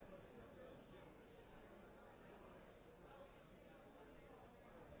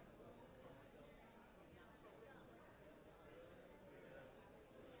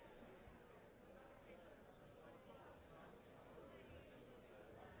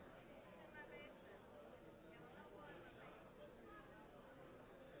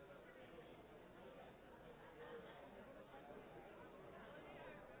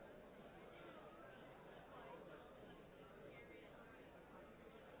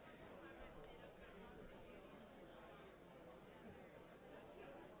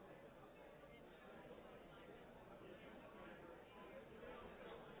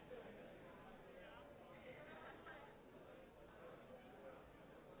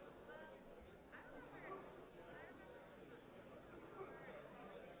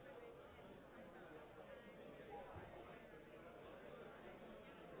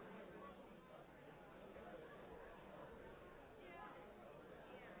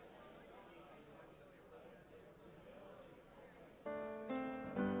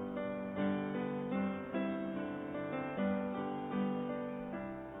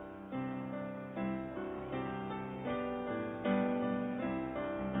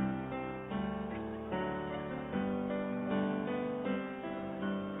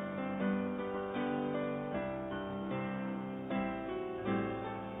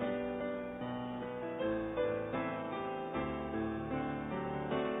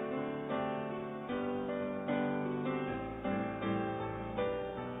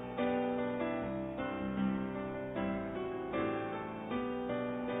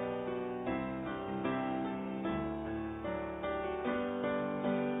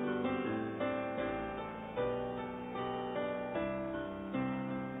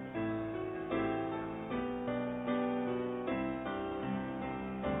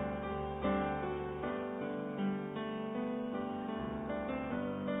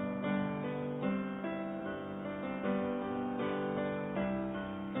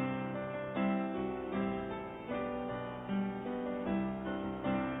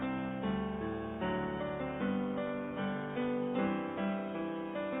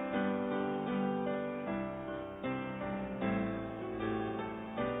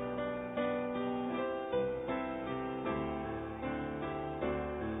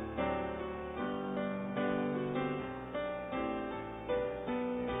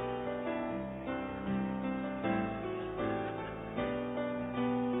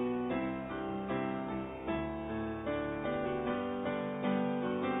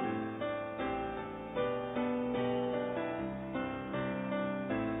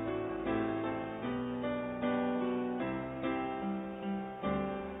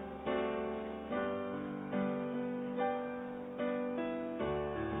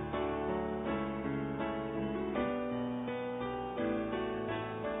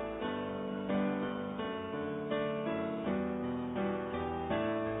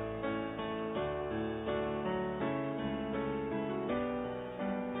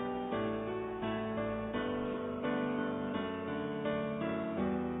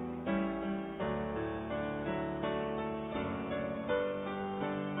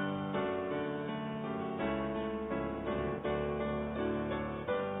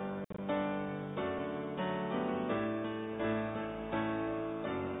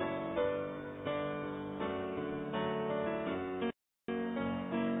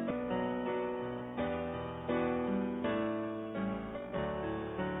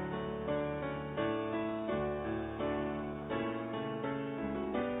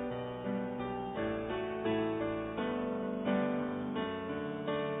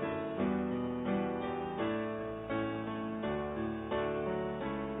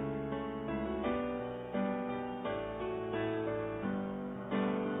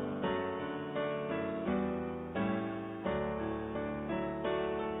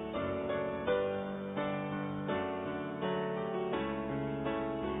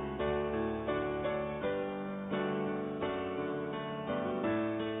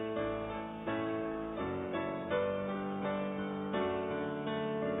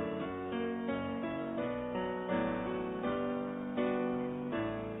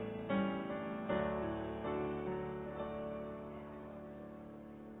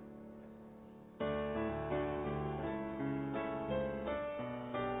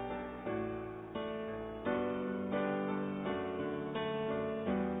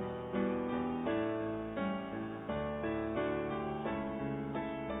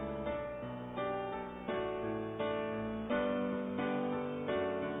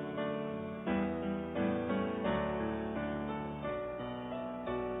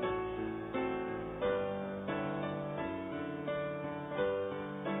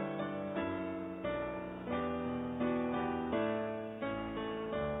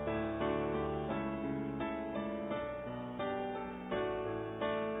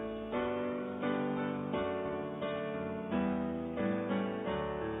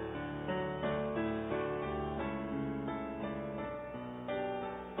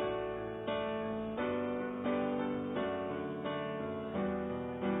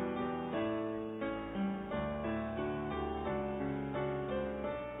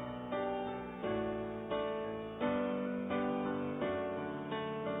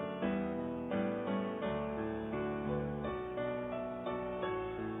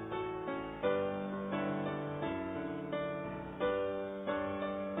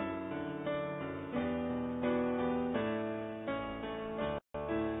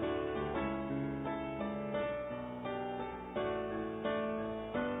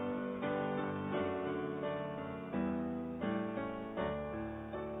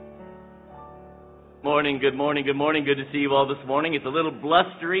Morning, good morning, good morning. Good to see you all this morning. It's a little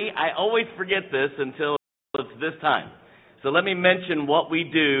blustery. I always forget this until it's this time. So let me mention what we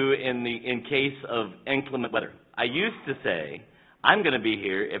do in case of inclement weather. I used to say, I'm going to be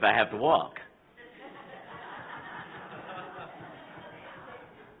here if I have to walk.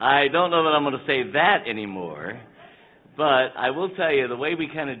 I don't know that I'm going to say that anymore, but I will tell you the way we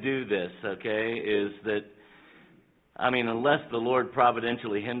kind of do this, okay, is that unless the Lord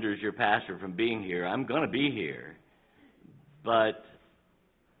providentially hinders your pastor from being here, I'm going to be here. But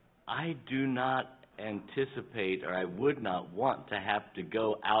I do not anticipate, or I would not want to have to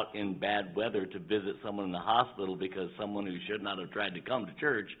go out in bad weather to visit someone in the hospital because someone who should not have tried to come to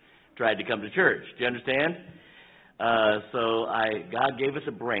church tried to come to church. Do you understand? God gave us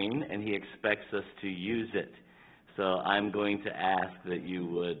a brain, and He expects us to use it. So I'm going to ask that you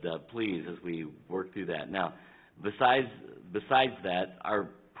would please, as we work through that. Now, Besides that, our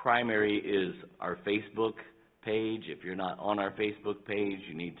primary is our Facebook page. If you're not on our Facebook page,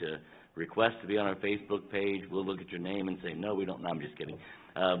 you need to request to be on our Facebook page. We'll look at your name and say, no, we don't. No, I'm just kidding.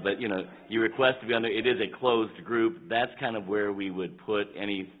 But you request to be on there. It is a closed group. That's kind of where we would put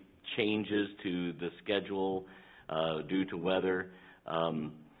any changes to the schedule due to weather.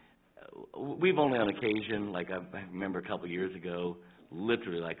 We've only on occasion, like I remember a couple years ago,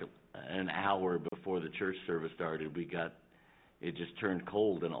 literally like an hour before the church service started, it just turned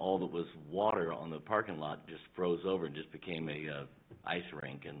cold, and all that was water on the parking lot just froze over and just became a ice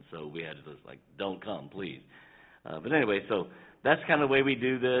rink, and so we had to just don't come, please. But anyway, so that's kind of the way we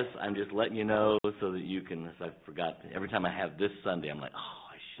do this. I'm just letting you know so that you can, I forgot, every time I have this Sunday, I'm like,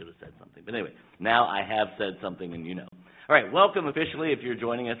 oh, I should have said something. But anyway, now I have said something, and you know. All right, welcome officially. If you're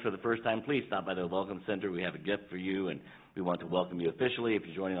joining us for the first time, please stop by the Welcome Center. We have a gift for you, and we want to welcome you officially. If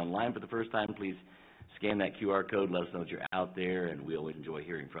you're joining online for the first time, please scan that QR code. Let us know that you're out there, and we always enjoy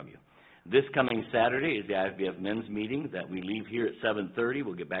hearing from you. This coming Saturday is the IFBF men's meeting that we leave here at 7:30.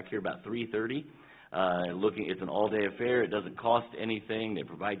 We'll get back here about 3:30. It's an all-day affair. It doesn't cost anything. They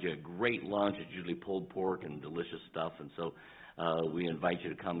provide you a great lunch. It's usually pulled pork and delicious stuff, and so we invite you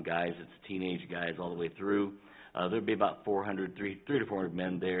to come, guys. It's teenage guys all the way through. There'll be about 300 to 400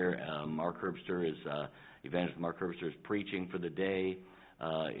 men there. Evangelist Mark Herbster is preaching for the day,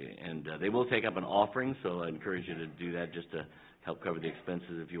 and they will take up an offering, so I encourage you to do that just to help cover the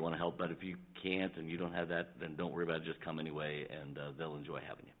expenses if you want to help. But if you can't and you don't have that, then don't worry about it. Just come anyway, and they'll enjoy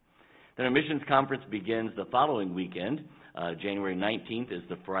having you. Then our missions conference begins the following weekend. January 19th is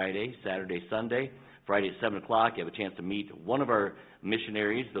the Friday, Saturday, Sunday. Friday at 7 o'clock, you have a chance to meet one of our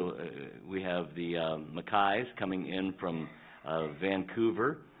missionaries. We have the Mackays coming in from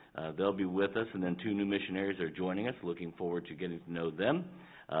Vancouver. They'll be with us, and then 2 new missionaries are joining us. Looking forward to getting to know them.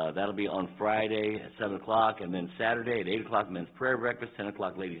 That'll be on Friday at 7 o'clock, and then Saturday at 8 o'clock, men's prayer breakfast, 10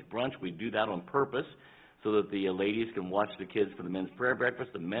 o'clock, ladies' brunch. We do that on purpose so that the ladies can watch the kids for the men's prayer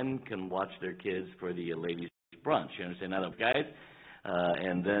breakfast. The men can watch their kids for the ladies' brunch. You understand that, guys?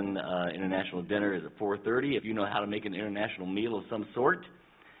 And then international dinner is at 4:30. If you know how to make an international meal of some sort.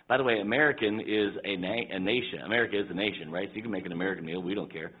 By the way, America is a nation, right? So you can make an American meal. We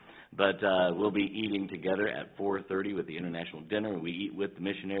don't care. But we'll be eating together at 4:30 with the international dinner. We eat with the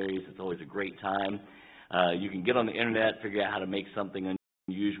missionaries. It's always a great time. You can get on the internet, figure out how to make something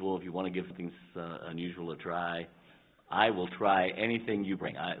unusual if you want to give something unusual a try. I will try anything you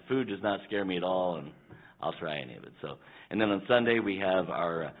bring. Food does not scare me at all, and I'll try any of it. And then on Sunday, we have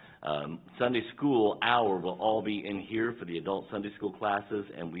our Sunday school hour. Will all be in here for the adult Sunday school classes,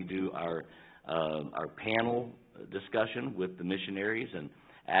 and we do our panel discussion with the missionaries and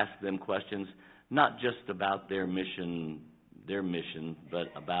ask them questions, not just about their mission, but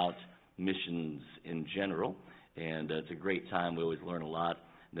about missions in general. And it's a great time. We always learn a lot.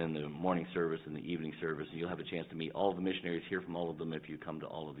 Then the morning service and the evening service, and you'll have a chance to meet all the missionaries, hear from all of them if you come to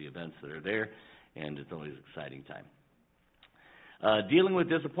all of the events that are there. And it's always an exciting time. Dealing with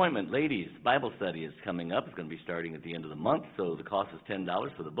disappointment. Ladies, Bible study is coming up. It's going to be starting at the end of the month, so the cost is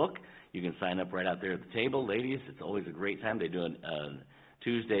 $10 for the book. You can sign up right out there at the table. Ladies, it's always a great time. They do a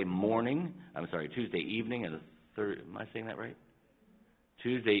Tuesday evening, and am I saying that right?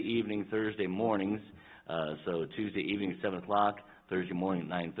 Tuesday evening, Thursday mornings. So Tuesday evening at 7 o'clock, Thursday morning at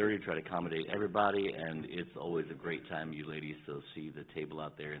 9:30. Try to accommodate everybody, and it's always a great time, you ladies. So see the table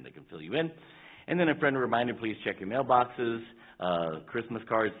out there, and they can fill you in. And then a friendly reminder, please check your mailboxes. Christmas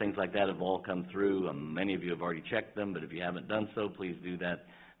cards, things like that have all come through. Many of you have already checked them, but if you haven't done so, please do that.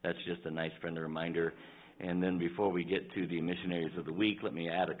 That's just a nice friendly reminder. And then before we get to the missionaries of the week, let me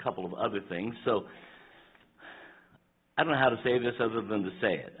add a couple of other things. So I don't know how to say this other than to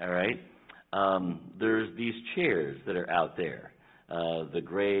say it, all right? There's these chairs that are out there. the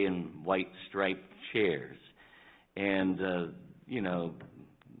gray and white striped chairs. And,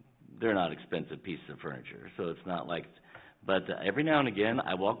 they're not expensive pieces of furniture, so it's not like... But every now and again,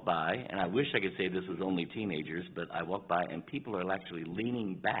 I walk by, and I wish I could say this was only teenagers, but I walk by, and people are actually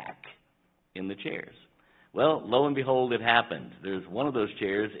leaning back in the chairs. Well, lo and behold, it happened. There's one of those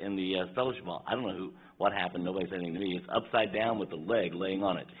chairs in the fellowship hall. I don't know what happened. Nobody said anything to me. It's upside down with the leg laying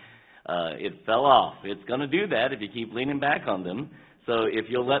on it. It fell off. It's going to do that if you keep leaning back on them. So if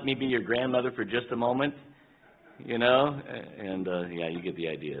you'll let me be your grandmother for just a moment, you get the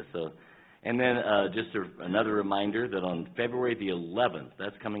idea. So. And then another reminder that on February the 11th,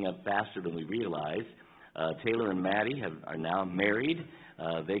 that's coming up faster than we realize, Taylor and Maddie are now married.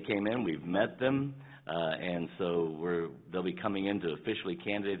 They came in, we've met them, and so they'll be coming in to officially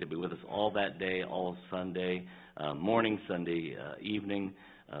candidate. They'll be with us all that day, all Sunday morning, Sunday evening.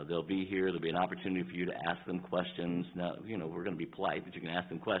 They'll be here. There'll be an opportunity for you to ask them questions. Now, we're going to be polite, but you can ask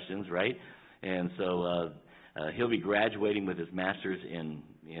them questions, right? And so he'll be graduating with his master's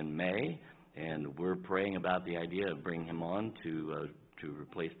in May. And we're praying about the idea of bringing him on to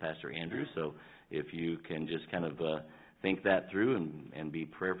replace Pastor Andrew. So if you can just kind of think that through and be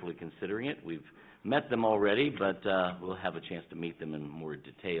prayerfully considering it. We've met them already, but we'll have a chance to meet them in more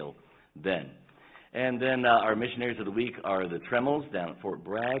detail then. And then our missionaries of the week are the Tremmels down at Fort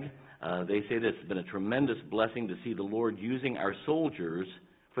Bragg. They say this: it's been a tremendous blessing to see the Lord using our soldiers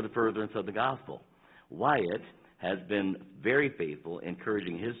for the furtherance of the gospel. Wyatt has been very faithful,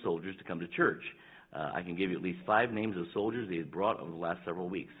 encouraging his soldiers to come to church. I can give you at least 5 names of soldiers he has brought over the last several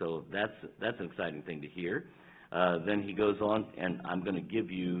weeks. So that's an exciting thing to hear. Then he goes on, and I'm going to give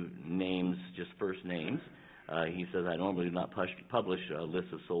you names, just first names. He says, I normally do not publish a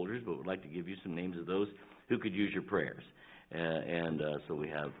list of soldiers, but would like to give you some names of those who could use your prayers. So we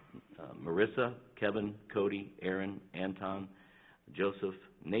have Marissa, Kevin, Cody, Aaron, Anton, Joseph,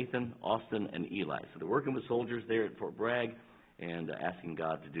 Nathan, Austin, and Eli. So they're working with soldiers there at Fort Bragg and asking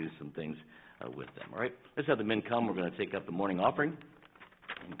God to do some things with them. All right, let's have the men come. We're going to take up the morning offering.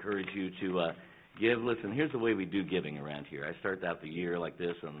 I encourage you to give. Listen, here's the way we do giving around here. I start out the year like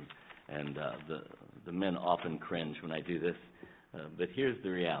this, and the men often cringe when I do this. But here's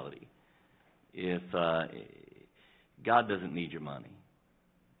the reality. If God doesn't need your money.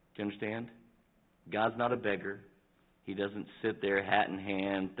 Do you understand? God's not a beggar. He doesn't sit there hat in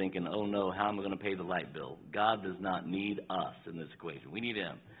hand thinking, oh no, how am I going to pay the light bill? God does not need us in this equation. We need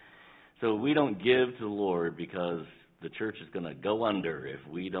him. So we don't give to the Lord because the church is going to go under if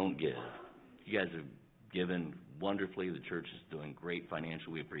we don't give. You guys have given wonderfully. The church is doing great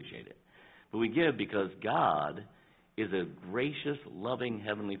financially. We appreciate it. But we give because God is a gracious, loving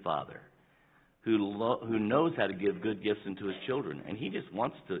Heavenly Father who knows how to give good gifts into his children. And he just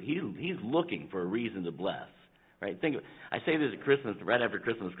wants to, he's looking for a reason to bless. Right? I say this at Christmas, right after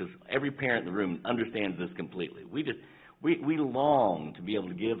Christmas, because every parent in the room understands this completely. We long to be able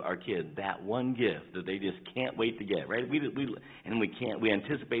to give our kids that one gift that they just can't wait to get, right? We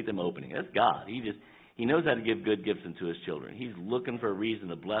anticipate them opening. That's God. He knows how to give good gifts into his children. He's looking for a reason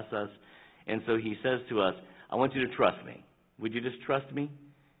to bless us. And so he says to us, I want you to trust me. Would you just trust me?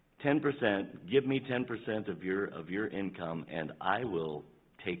 10%, give me 10% of your income, and I will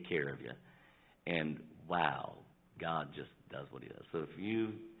take care of you. And wow, God just does what he does. So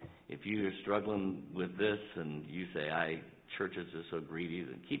if you're struggling with this and you say, churches are so greedy,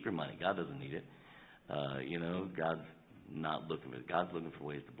 then keep your money. God doesn't need it. God's not looking for it. God's looking for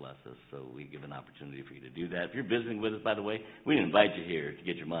ways to bless us. So we give an opportunity for you to do that. If you're visiting with us, by the way, we didn't invite you here to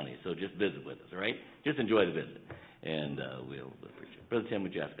get your money. So just visit with us, all right? Just enjoy the visit. And we'll appreciate it. Brother Tim,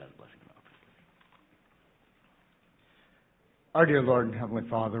 would you ask God's blessing and offering? Our dear Lord and Heavenly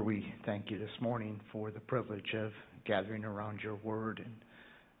Father, we thank you this morning for the privilege of gathering around your word and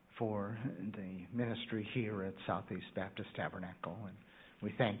for the ministry here at Southeast Baptist Tabernacle. And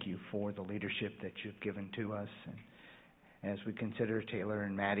we thank you for the leadership that you've given to us. And as we consider Taylor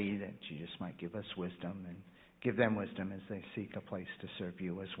and Maddie, that you just might give us wisdom and give them wisdom as they seek a place to serve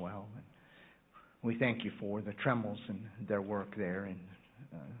you as well. And we thank you for the Tremmels and their work there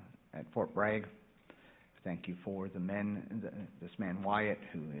at Fort Bragg. Thank you for this man Wyatt,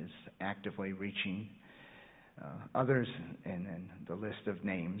 who is actively reaching others, and then the list of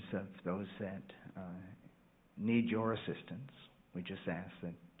names of those that need your assistance. We just ask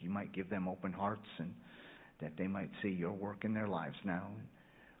that you might give them open hearts and that they might see your work in their lives now.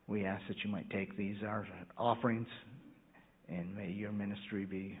 We ask that you might take these, our offerings, and may your ministry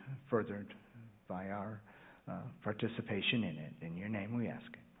be furthered by our participation in it. In your name we ask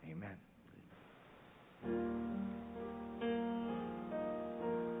it. Amen.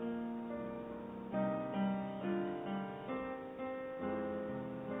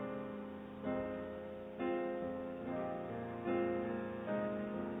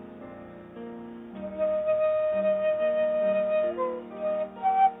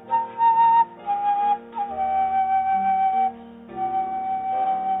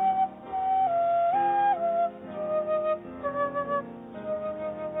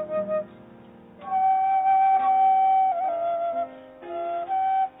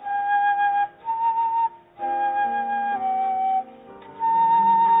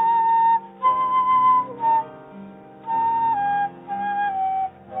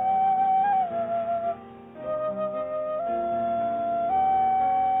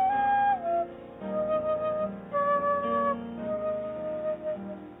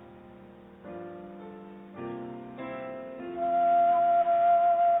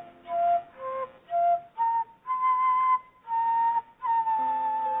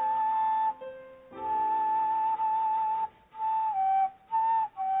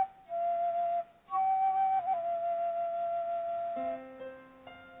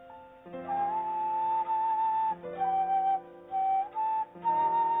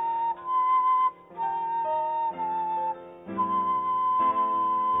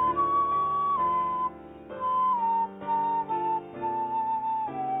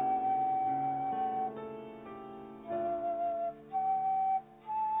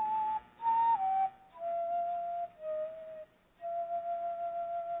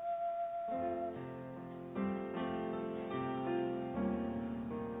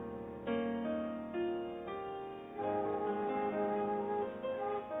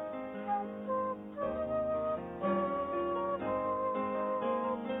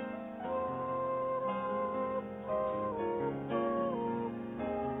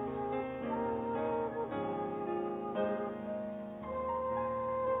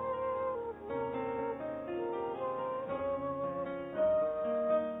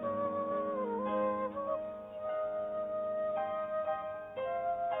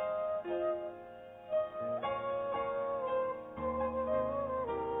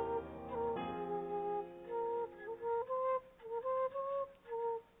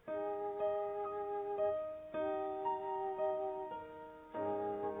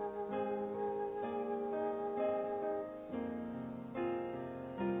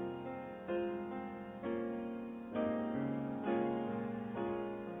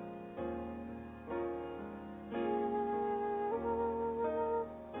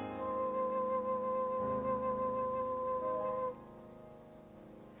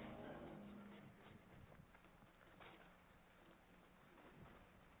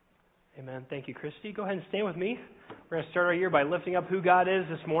 Amen. Thank you, Christy. Go ahead and stand with me. We're going to start our year by lifting up who God is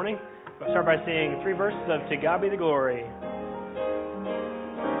this morning. We'll start by singing 3 verses of To God Be the Glory.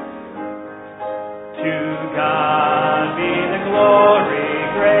 To God be the glory,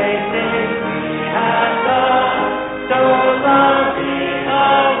 great things He has done. So loving the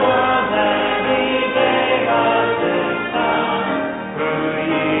world that He gave us His Son, who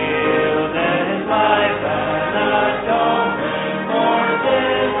yielded His life an atonement for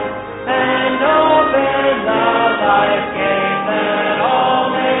sin, and opened the life gate that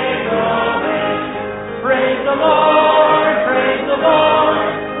all may go in. Praise the Lord, praise the Lord,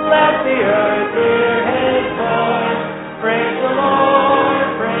 let the earth hear His voice. Praise the Lord,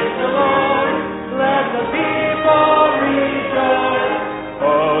 let the people rejoice.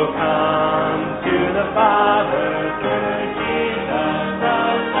 Oh, come to the Father through Jesus the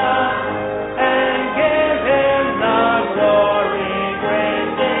Son, and give Him the glory, great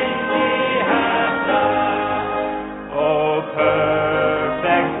things He has done. Oh,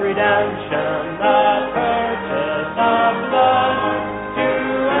 perfect redemption, the purchase of blood, to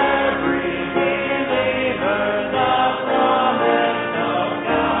every believer the promise of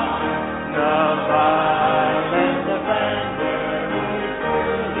God. The violent defender who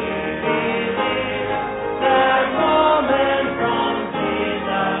truly believes that moment from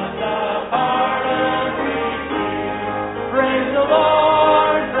Jesus the pardon receives. Praise the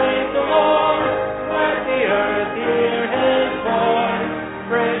Lord, let the earth hear His voice.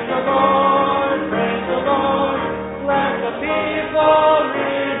 Praise the Lord, let the people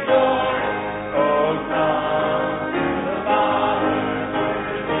rejoice. Oh, come to the Father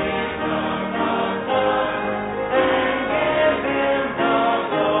through Jesus the Son, and give Him the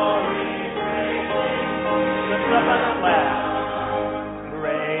glory, great things He has done.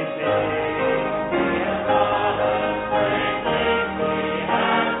 Great things He has taught us, great things He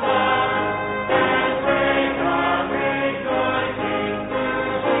has done, and great our rejoicing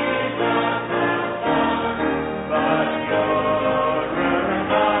through Jesus the Son. But your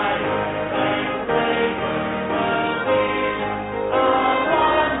desire and Savior will be a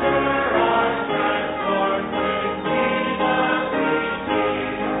wonder untransported with Jesus we see.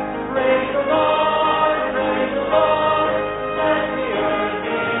 Praise the Lord, let the earth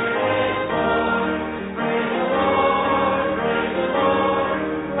hear His voice. Praise the Lord,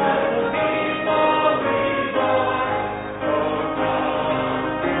 let the people rejoice. Oh,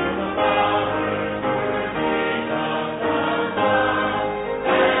 come to the Father through Jesus the Son,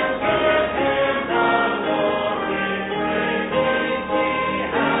 and give Him the glory, great things He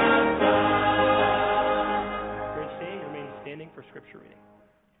has done. Great stay, remain standing for Scripture reading.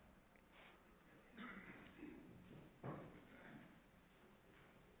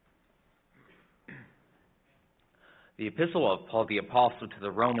 The Epistle of Paul the Apostle to the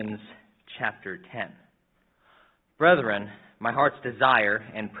Romans, chapter 10. Brethren, my heart's desire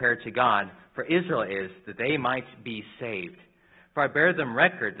and prayer to God for Israel is that they might be saved. For I bear them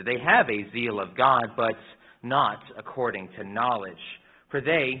record that they have a zeal of God, but not according to knowledge. For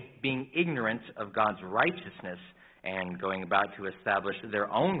they, being ignorant of God's righteousness, and going about to establish their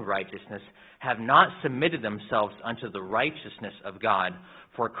own righteousness, have not submitted themselves unto the righteousness of God.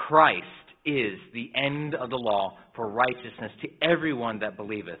 For Christ is the end of the law for righteousness to everyone that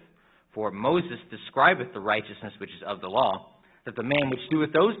believeth. For Moses describeth the righteousness which is of the law, that the man which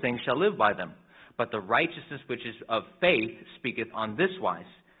doeth those things shall live by them. But the righteousness which is of faith speaketh on this wise,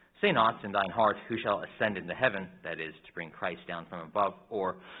 say not in thine heart, who shall ascend into heaven, that is, to bring Christ down from above,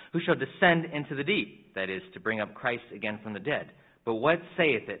 or who shall descend into the deep, that is, to bring up Christ again from the dead. But what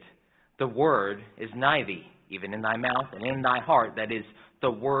saith it? The word is nigh thee, even in thy mouth and in thy heart, that is, the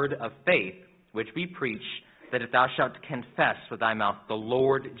word of faith, which we preach, that if thou shalt confess with thy mouth the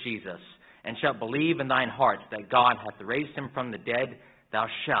Lord Jesus, and shalt believe in thine heart that God hath raised him from the dead, thou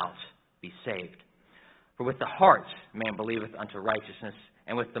shalt be saved. For with the heart man believeth unto righteousness,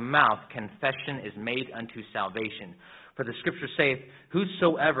 and with the mouth confession is made unto salvation. For the Scripture saith,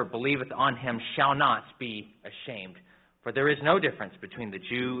 whosoever believeth on him shall not be ashamed. For there is no difference between the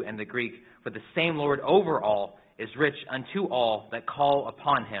Jew and the Greek, for the same Lord over all is rich unto all that call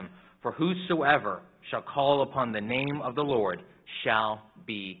upon him. For whosoever shall call upon the name of the Lord shall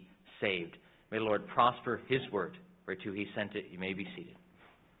be saved. May the Lord prosper His word, whereto He sent it. You may be seated.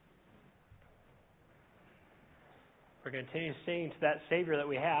 We're going to continue singing to that Savior that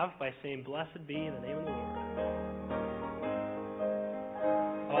we have by saying, blessed be in the name of the Lord.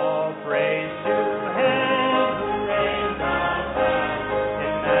 All praise to Him who reigns above,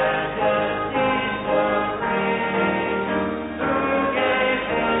 in majesty supreme, who gave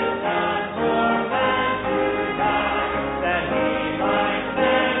His Son for man to die, that He might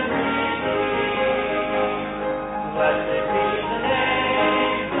then redeem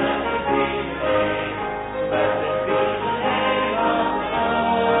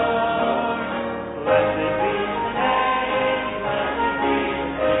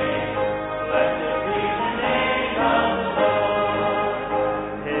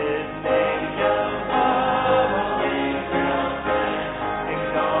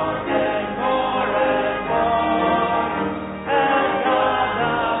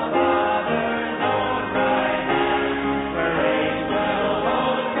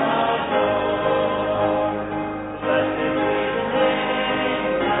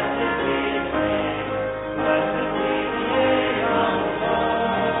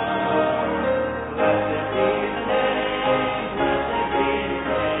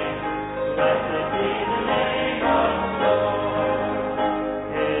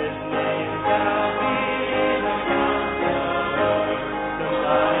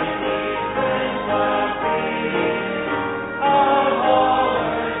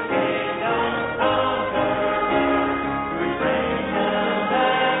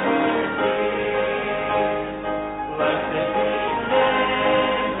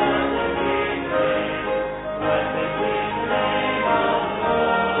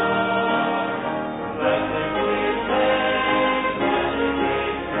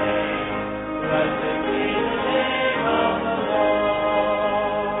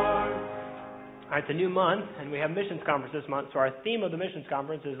a new month, and we have missions conference this month, so our theme of the missions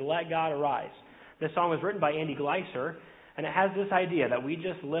conference is Let God Arise. This song was written by Andy Gleiser, and it has this idea that we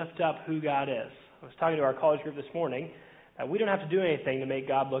just lift up who God is. I was talking to our college group this morning that we don't have to do anything to make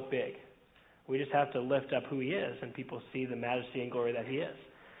God look big. We just have to lift up who He is, and people see the majesty and glory that He is.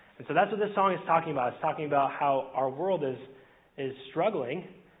 And so that's what this song is talking about. It's talking about how our world is struggling,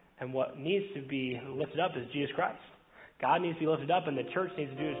 and what needs to be lifted up is Jesus Christ. God needs to be lifted up, and the church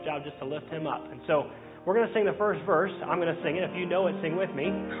needs to do its job just to lift Him up. And so we're going to sing the first verse. I'm going to sing it. If you know it, sing with me.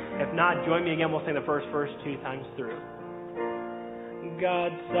 If not, join me again. We'll sing the first verse 2 times through.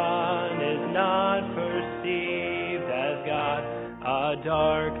 God's Son is not perceived as God. A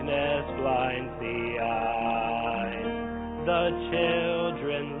darkness blinds the eyes. The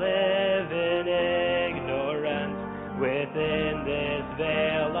children live in ignorance within this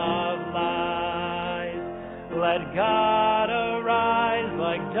veil of lies. Let God arise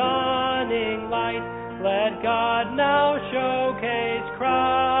like dawning light. Let God now showcase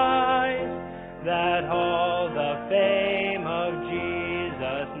Christ, that all the fame of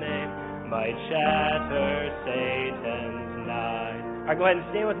Jesus' name might shatter Satan's night. All right, go ahead and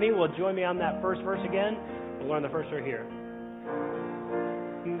stand with me. Will join me on that first verse again? We'll learn the first right here.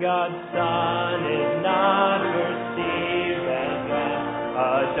 God's Son is not perceived as God.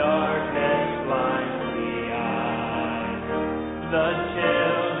 A darkness blinds the eyes. The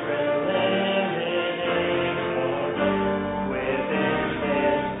children live in ignorance within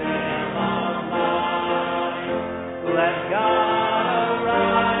this veil of light. Let God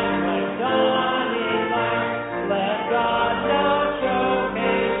arise like dawning light. Let God now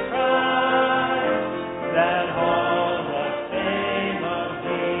showcase Christ, that all the fame of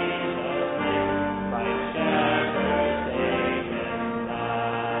Jesus' name might shatter Satan's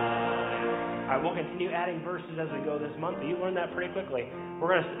light. All right, we'll continue adding verses as we go this month, but you learned that pretty quickly. We're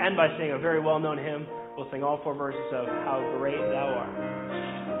going to end by singing a very well-known hymn. We'll sing all 4 verses of How Great Thou Art.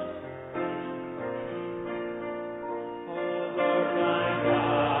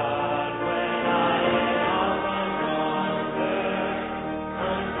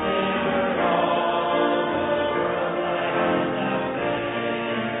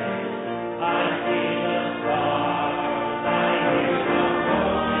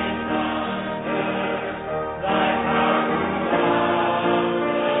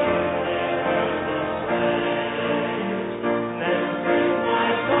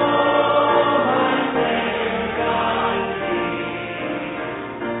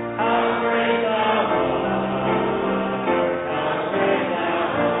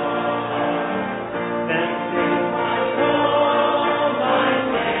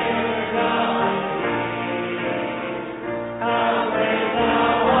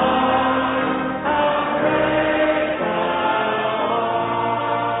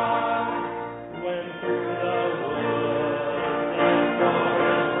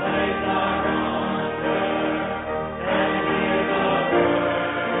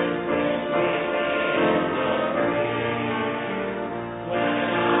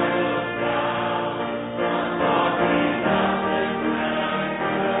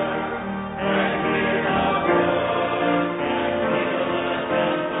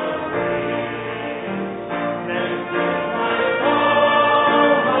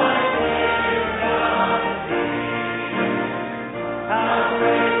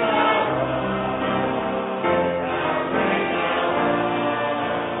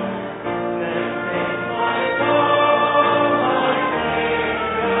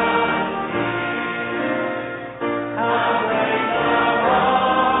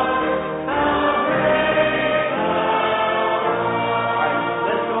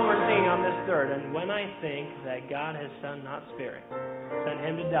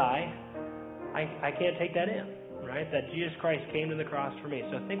 I can't take that in, right? That Jesus Christ came to the cross for me.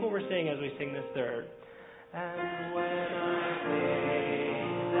 So think what we're saying as we sing this third. And when I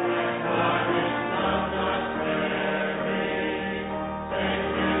think that God is not sparing,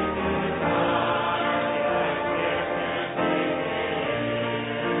 sent Him to die, I scarce can take it in.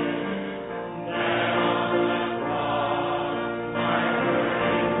 That on the cross, my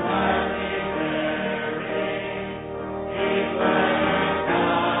burning heart He bearing, He bled.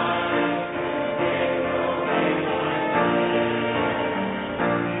 God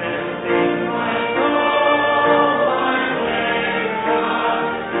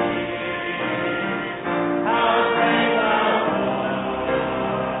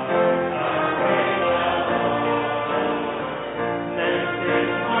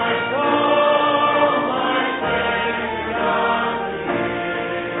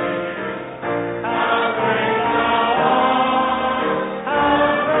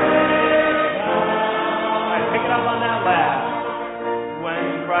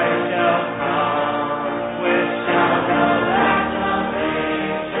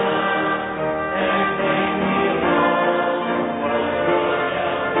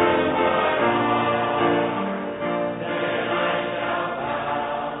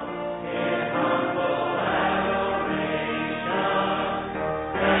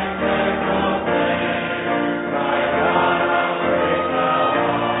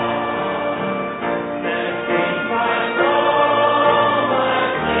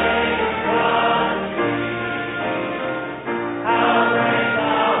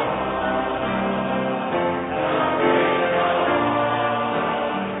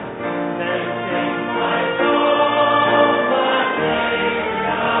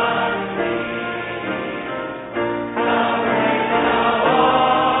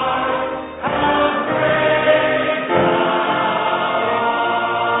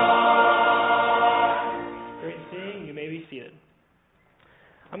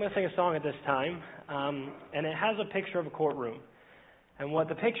to sing a song at this time, and it has a picture of a courtroom. And what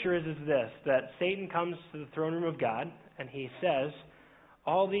the picture is this, that Satan comes to the throne room of God, and he says,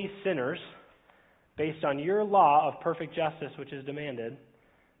 all these sinners, based on your law of perfect justice, which is demanded,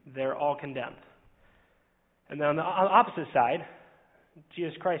 they're all condemned. And then on the opposite side,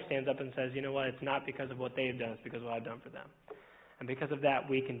 Jesus Christ stands up and says, you know what, it's not because of what they've done, it's because of what I've done for them. And because of that,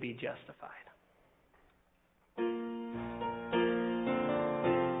 we can be justified.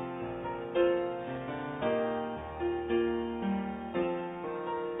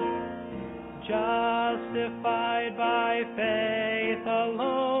 Justified by faith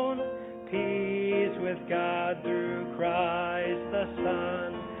alone, peace with God through Christ the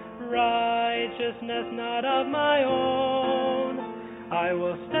Son, righteousness not of my own, I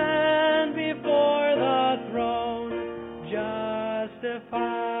will stand before the throne, justified.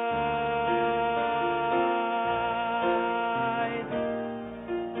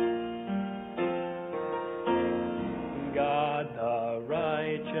 God the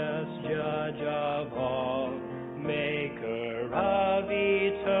righteous judge of all, maker of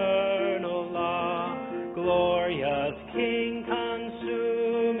eternal law, glorious King,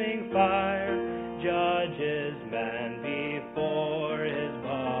 consuming fire, judges man before his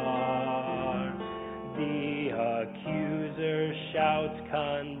bar. The accuser shouts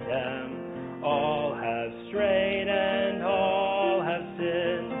condemn, all have strayed and all have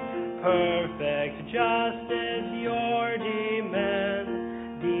sinned. Perfect justice your demand,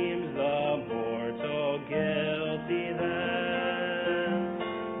 deems the mortal guilty then.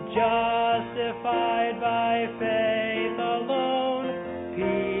 Justified by faith alone,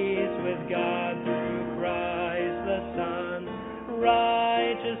 peace with God through Christ the Son,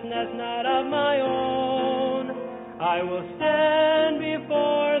 righteousness not of my own, I will stand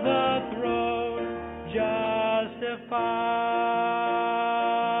before the throne, justified.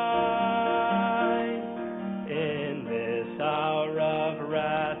 In this hour of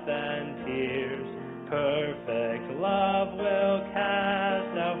wrath and tears, perfect love will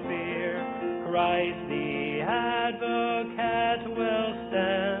cast out fear. Christ the advocate will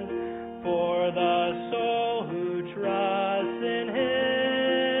stand for the soul who trusts in him.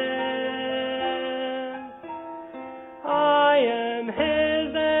 I am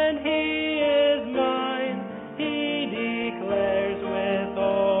his and he is mine, he declares with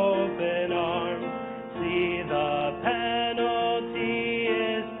open arms. See, the penalty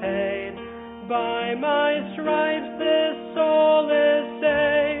is paid, by my stripes this soul is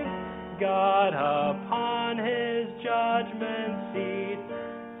saved. God upon his judgment seat,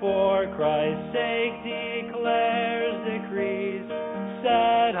 for Christ's sake declares decrees,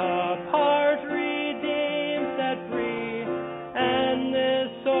 set apart, redeemed, set free, and this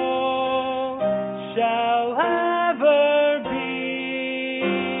soul shall ever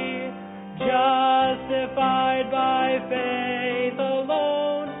be justified by faith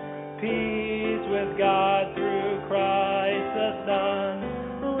alone, peace with God through Christ the Son,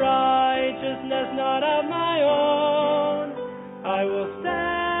 righteousness not of my own, I will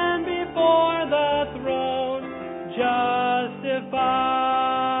stand before the throne, justified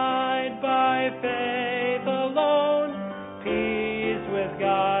by faith alone, peace with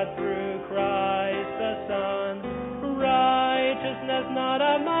God through Christ the Son, righteousness not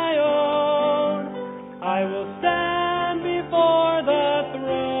of my own, I will stand before the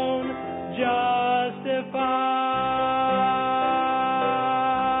throne, justified.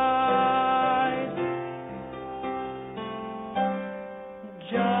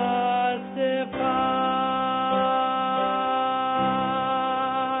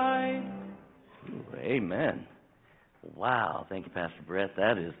 Amen. Wow. Thank you, Pastor Brett.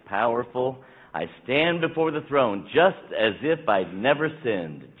 That is powerful. I stand before the throne just as if I'd never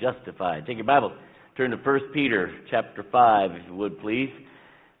sinned. Justified. Take your Bible. Turn to 1 Peter chapter 5, if you would, please.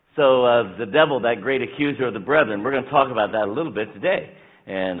 So the devil, that great accuser of the brethren, we're going to talk about that a little bit today.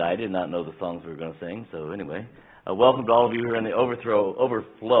 And I did not know the songs we were going to sing. So anyway, welcome to all of you who are in the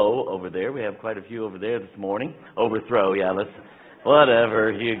overflow over there. We have quite a few over there this morning. Overthrow, yeah,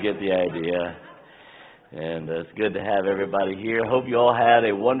 whatever. You get the idea. And it's good to have everybody here. Hope you all had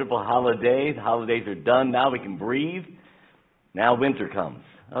a wonderful holiday. The holidays are done. Now we can breathe. Now winter comes.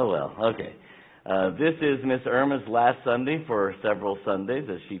 Oh, well, okay. This is Miss Irma's last Sunday for several Sundays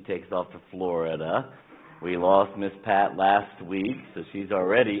as she takes off to Florida. We lost Miss Pat last week, so she's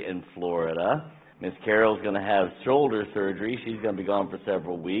already in Florida. Miss Carol's going to have shoulder surgery. She's going to be gone for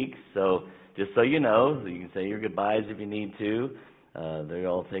several weeks. So just so you know, you can say your goodbyes if you need to. They're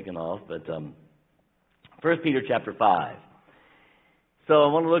all taken off, but 1 Peter chapter 5. So I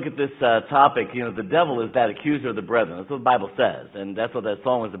want to look at this topic. You know, the devil is that accuser of the brethren. That's what the Bible says. And that's what that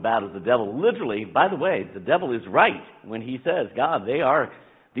song was about, is the devil. Literally, by the way, the devil is right when he says, God,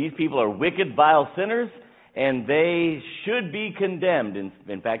 these people are wicked, vile sinners, and they should be condemned.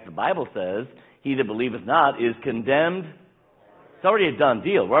 In fact, the Bible says, he that believeth not is condemned. It's already a done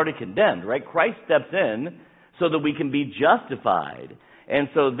deal. We're already condemned, right? Christ steps in so that we can be justified. And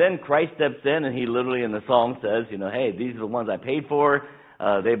so then Christ steps in, and he literally in the song says, you know, hey, these are the ones I paid for.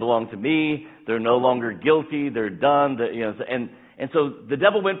 They belong to me. They're no longer guilty. They're done. And so the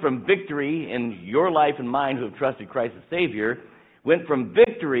devil went from victory in your life and mine who have trusted Christ as Savior, went from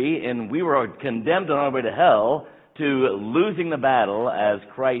victory, and we were condemned on our way to hell, to losing the battle as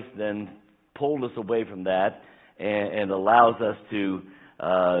Christ then pulled us away from that and allows us to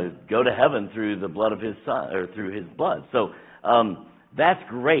go to heaven through the blood of his Son, or through his blood. So that's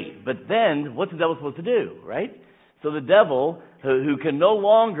great. But then, what's the devil supposed to do, right? So the devil, who can no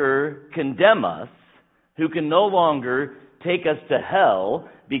longer condemn us, who can no longer take us to hell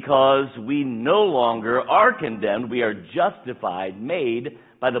because we no longer are condemned, we are justified, made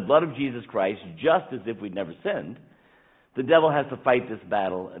by the blood of Jesus Christ, just as if we'd never sinned. The devil has to fight this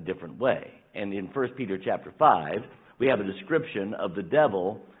battle a different way. And in 1 Peter chapter 5, we have a description of the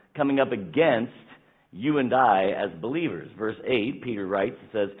devil coming up against you and I as believers. Verse 8, Peter writes, it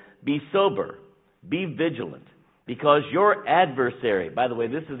says, be sober, be vigilant, because your adversary, by the way,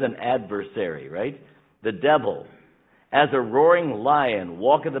 this is an adversary, right? The devil, as a roaring lion,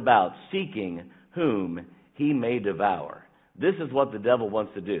 walketh about, seeking whom he may devour. This is what the devil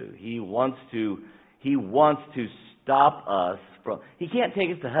wants to do. He wants to stop us from, he can't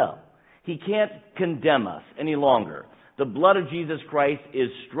take us to hell. He can't condemn us any longer. The blood of Jesus Christ is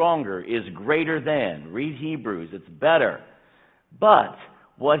stronger, is greater than. Read Hebrews, it's better. But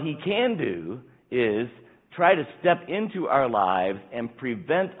what he can do is try to step into our lives and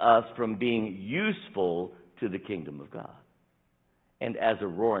prevent us from being useful to the kingdom of God. And as a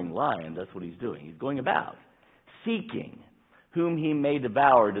roaring lion, that's what he's doing. He's going about seeking whom he may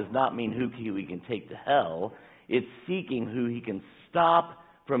devour. Does not mean who he can take to hell. It's seeking who he can stop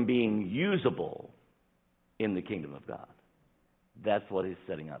from being usable in the kingdom of God. That's what he's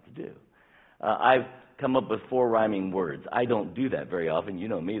setting out to do. I've come up with 4 rhyming words. I don't do that very often. You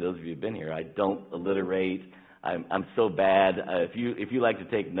know me, those of you who've been here. I don't alliterate. I'm so bad. If you like to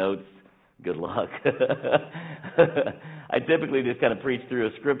take notes, good luck. I typically just kind of preach through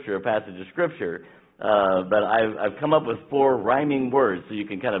a passage of scripture, but I've come up with 4 rhyming words so you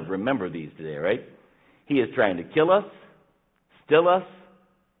can kind of remember these today, right? He is trying to kill us, still us,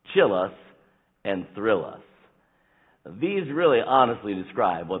 chill us, and thrill us. These really honestly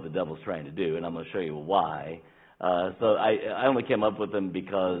describe what the devil's trying to do, and I'm going to show you why. So I only came up with them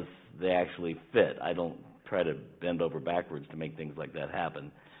because they actually fit. I don't try to bend over backwards to make things like that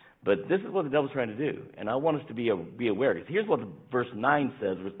happen. But this is what the devil's trying to do, and I want us to be aware. Because here's what verse 9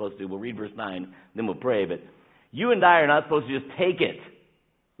 says we're supposed to do. We'll read verse 9, then we'll pray. But you and I are not supposed to just take it.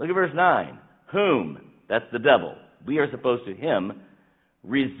 Look at verse 9. Whom? That's the devil. We are supposed to him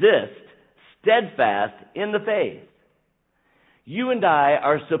resist steadfast in the faith. You and I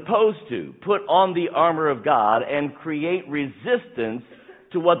are supposed to put on the armor of God and create resistance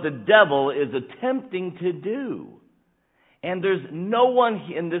to what the devil is attempting to do. And there's no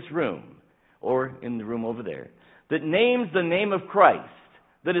one in this room, or in the room over there, that names the name of Christ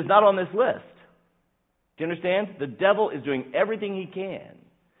that is not on this list. Do you understand? The devil is doing everything he can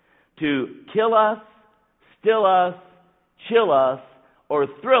to kill us, still us, chill us, or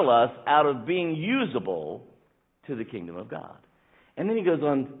thrill us out of being usable to the kingdom of God. And then he goes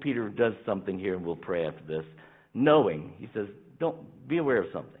on, Peter does something here, and we'll pray after this, knowing, he says, don't be aware of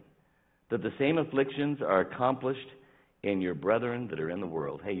something, that the same afflictions are accomplished in your brethren that are in the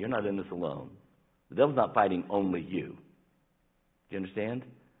world. Hey, you're not in this alone. The devil's not fighting only you. Do you understand?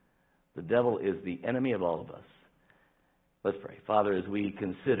 The devil is the enemy of all of us. Let's pray. Father, as we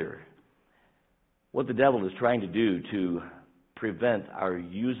consider what the devil is trying to do to prevent our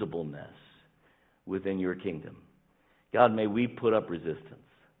usableness within your kingdom, God, may we put up resistance.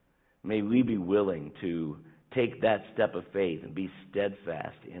 May we be willing to take that step of faith and be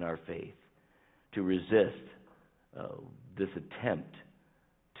steadfast in our faith to resist this attempt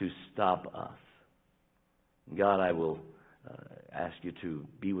to stop us. God, I will ask you to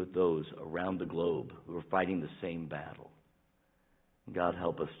be with those around the globe who are fighting the same battle. God,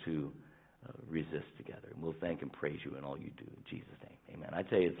 help us to resist together. And we'll thank and praise you in all you do. In Jesus' name, amen. I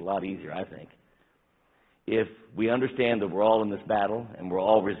tell you, it's a lot easier, I think, if we understand that we're all in this battle and we're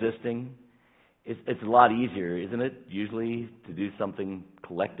all resisting. It's a lot easier, isn't it, usually, to do something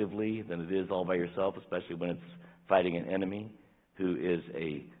collectively than it is all by yourself, especially when it's fighting an enemy who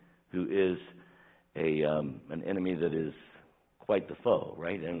is an enemy that is quite the foe,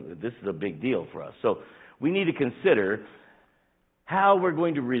 right? And this is a big deal for us. So we need to consider how we're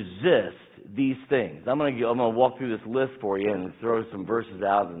going to resist these things. I'm going to walk through this list for you and throw some verses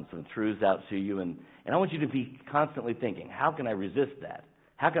out and some truths out to you, and I want you to be constantly thinking, how can I resist that?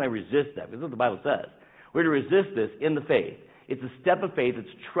 How can I resist that? Because that's what the Bible says. We're to resist this in the faith. It's a step of faith. It's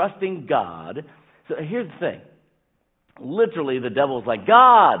trusting God. So here's the thing. Literally, the devil's like,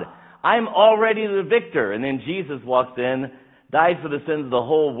 God, I'm already the victor. And then Jesus walks in, dies for the sins of the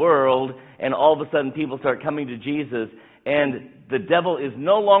whole world, and all of a sudden people start coming to Jesus, and the devil is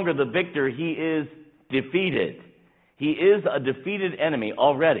no longer the victor. He is defeated. He is a defeated enemy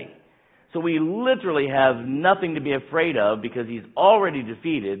already. So we literally have nothing to be afraid of because he's already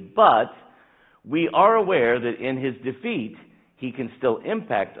defeated, but we are aware that in his defeat, he can still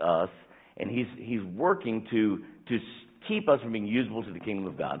impact us, and he's working to keep us from being usable to the kingdom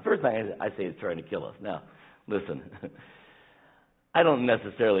of God. First thing I say is trying to kill us. Now, listen, I don't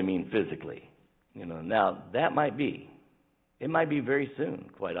necessarily mean physically. Now that might be. It might be very soon,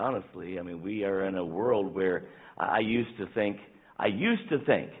 quite honestly. I mean, we are in a world where I used to think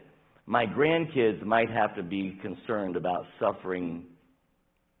my grandkids might have to be concerned about suffering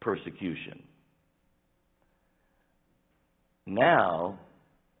persecution. Now,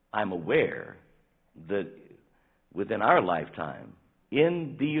 I'm aware that within our lifetime,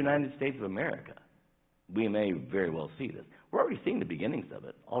 in the United States of America, we may very well see this. We're already seeing the beginnings of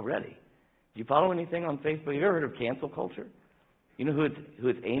it already. Do you follow anything on Facebook? Have you ever heard of cancel culture? You know who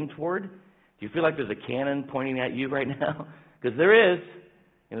it's aimed toward? Do you feel like there's a cannon pointing at you right now? Because there is.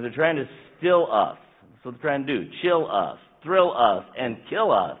 They're trying to still us. That's what they're trying to do. Chill us, thrill us, and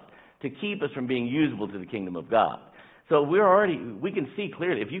kill us to keep us from being usable to the kingdom of God. So we can see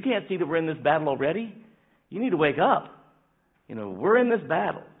clearly. If you can't see that we're in this battle already, you need to wake up. We're in this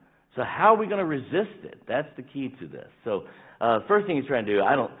battle. So how are we going to resist it? That's the key to this. So first thing he's trying to do,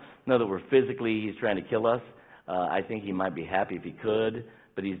 I don't know that he's trying to kill us. I think he might be happy if he could,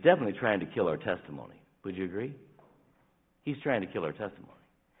 but he's definitely trying to kill our testimony. Would you agree? He's trying to kill our testimony.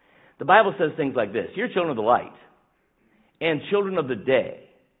 The Bible says things like this: you're children of the light and children of the day.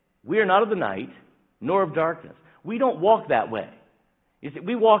 We are not of the night, nor of darkness. We don't walk that way. You see,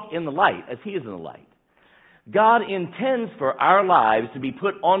 we walk in the light as he is in the light. God intends for our lives to be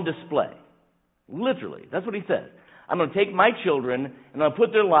put on display. Literally, that's what he says. I'm going to take my children and I'm going to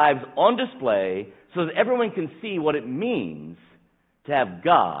put their lives on display so that everyone can see what it means to have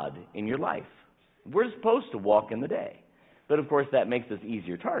God in your life. We're supposed to walk in the day. But, of course, that makes us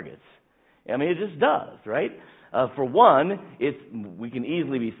easier targets. I mean, it just does, right? For one, we can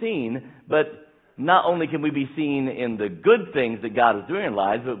easily be seen, but not only can we be seen in the good things that God is doing in our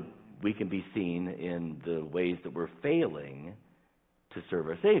lives, but we can be seen in the ways that we're failing to serve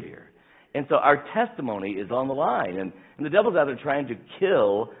our Savior. And so our testimony is on the line. And the devil's out there trying to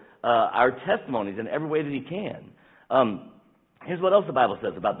kill our testimonies in every way that he can. Here's what else the Bible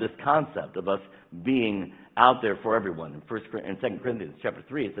says about this concept of us being out there for everyone. In 2 Corinthians chapter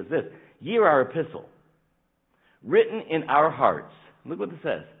 3, it says this: ye are our epistle, written in our hearts. Look what it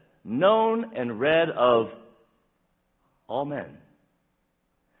says: known and read of all men.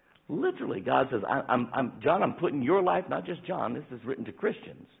 Literally, God says, John, I'm putting your life, not just John, this is written to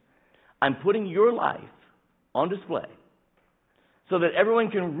Christians. I'm putting your life on display so that everyone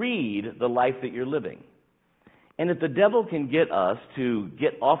can read the life that you're living. And if the devil can get us to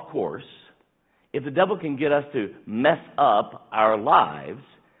get off course, if the devil can get us to mess up our lives,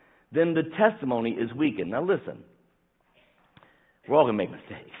 then the testimony is weakened. Now listen, we're all going to make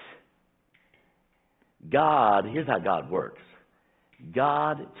mistakes. Here's how God works.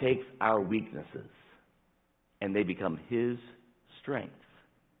 God takes our weaknesses and they become his strengths.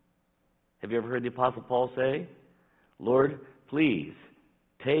 Have you ever heard the Apostle Paul say, Lord, please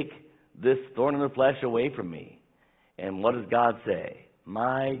take this thorn in the flesh away from me? And what does God say?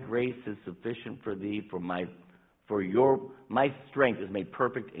 My grace is sufficient for thee, my strength is made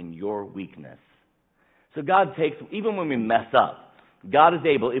perfect in your weakness. So God takes, even when we mess up, God is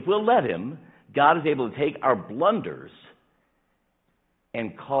able, if we'll let him, God is able to take our blunders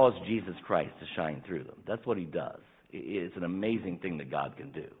and cause Jesus Christ to shine through them. That's what he does. It's an amazing thing that God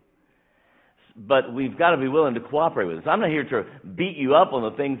can do. But we've got to be willing to cooperate with us. I'm not here to beat you up on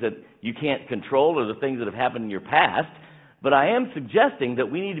the things that you can't control or the things that have happened in your past, but I am suggesting that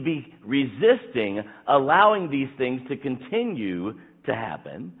we need to be resisting allowing these things to continue to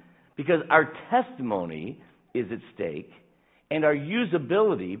happen, because our testimony is at stake and our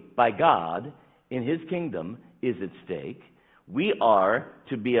usability by God in his kingdom is at stake. We are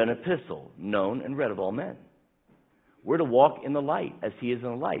to be an epistle, known and read of all men. We're to walk in the light as he is in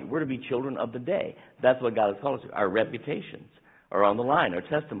the light. We're to be children of the day. That's what God has called us to. Our reputations are on the line, our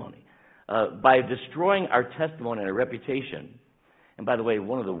testimony. By destroying our testimony and our reputation, and by the way,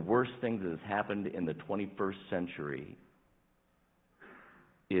 one of the worst things that has happened in the 21st century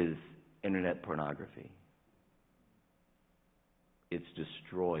is internet pornography. It's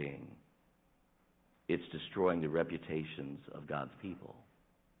destroying the reputations of God's people.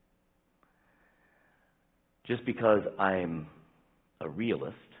 Just because I'm a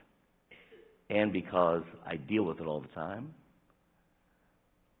realist and because I deal with it all the time,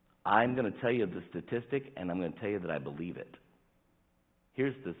 I'm going to tell you the statistic, and I'm going to tell you that I believe it.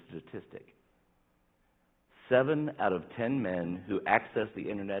 Here's the statistic. 7 out of 10 men who access the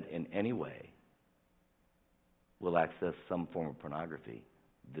internet in any way will access some form of pornography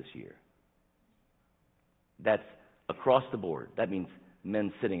this year. That's across the board. That means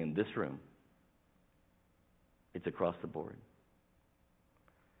men sitting in this room. It's across the board.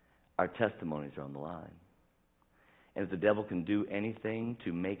 Our testimonies are on the line. And if the devil can do anything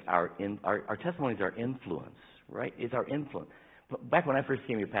to make our testimonies are influence, right? It's our influence. Back when I first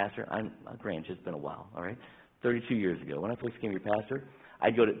became your pastor, granted, it's been a while, all right? 32 years ago, when I first became your pastor,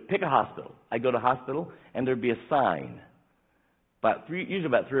 I'd go to pick a hospital. I'd go to a hospital, and there'd be a sign, usually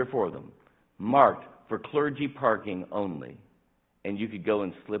about 3 or 4 of them, marked for clergy parking only. And you could go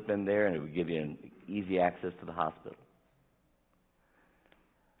and slip in there, and it would give you an easy access to the hospital.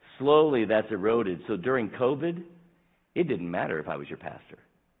 Slowly, that's eroded. So during COVID, it didn't matter if I was your pastor.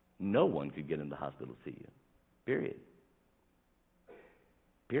 No one could get in the hospital to see you. Period.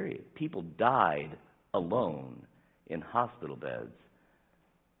 Period. People died alone in hospital beds.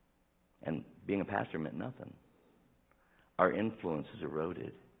 And being a pastor meant nothing. Our influence is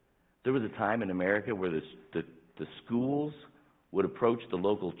eroded. There was a time in America where the schools would approach the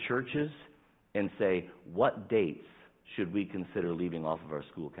local churches and say, what dates should we consider leaving off of our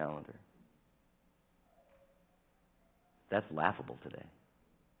school calendar? That's laughable today.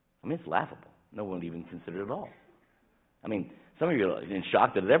 I mean, it's laughable. No one would even consider it at all. I mean, some of you are in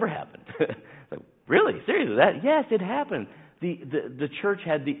shock that it ever happened. Like, really? Seriously? Yes, it happened. The church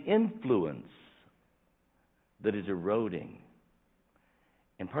had the influence that is eroding.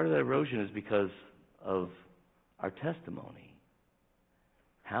 And part of that erosion is because of our testimony.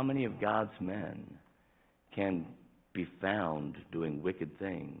 How many of God's men can be found doing wicked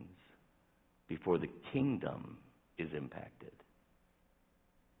things before the kingdom is impacted?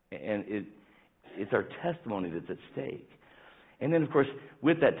 And it's our testimony that's at stake. And then, of course,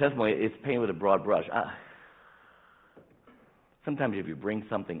 with that testimony, it's painted with a broad brush. Sometimes if you bring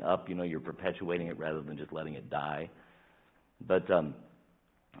something up, you're perpetuating it rather than just letting it die. But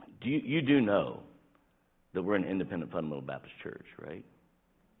you do know that we're an independent fundamental Baptist church, right?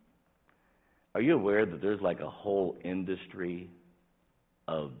 Are you aware that there's like a whole industry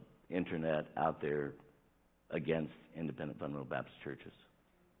of internet out there against independent fundamental Baptist churches?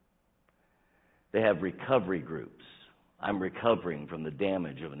 They have recovery groups. I'm recovering from the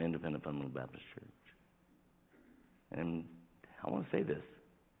damage of an independent fundamental Baptist church. And I want to say this.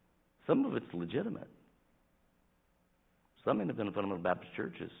 Some of it's legitimate. Some independent fundamental Baptist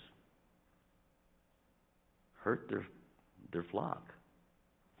churches hurt their flock.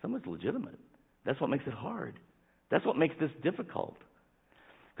 Some of it's legitimate. That's what makes it hard. That's what makes this difficult.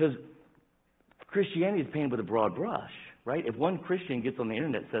 Because Christianity is painted with a broad brush, right? If one Christian gets on the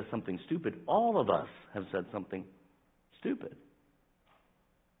internet and says something stupid, all of us have said something stupid.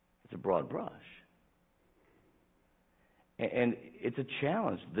 It's a broad brush. And it's a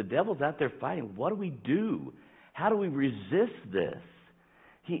challenge. The devil's out there fighting. What do we do? How do we resist this?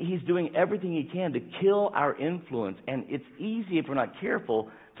 He's doing everything he can to kill our influence. And it's easy, if we're not careful,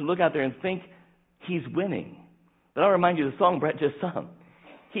 to look out there and think he's winning. But I'll remind you of the song Brett just sung.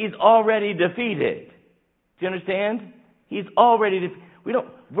 He's already defeated. Do you understand? He's already defeated.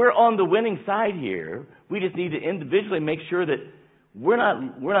 We're on the winning side here. We just need to individually make sure that we're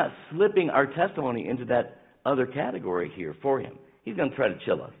not slipping our testimony into that other category here for him. He's going to try to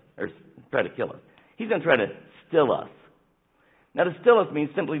chill us, or try to kill us. He's going to try to still us. Now, to still us means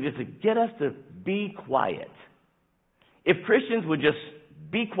simply just to get us to be quiet. If Christians would just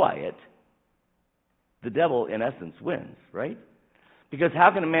be quiet, the devil, in essence, wins, right? Because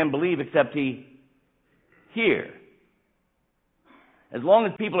how can a man believe except he hear? As long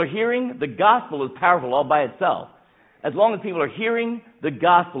as people are hearing, the gospel is powerful all by itself. As long as people are hearing, the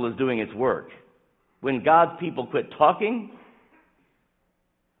gospel is doing its work. When God's people quit talking,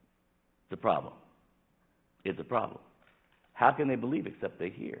 it's a problem. It's a problem. How can they believe except they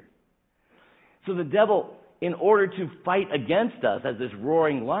hear? So the devil, in order to fight against us as this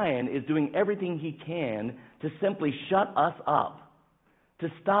roaring lion, is doing everything he can to simply shut us up, to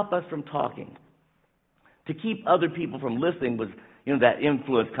stop us from talking, to keep other people from listening was, that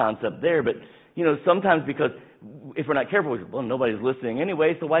influence concept there. But, sometimes because if we're not careful, well, nobody's listening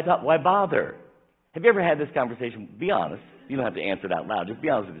anyway, so why talk, why bother? Have you ever had this conversation? Be honest. You don't have to answer it out loud. Just be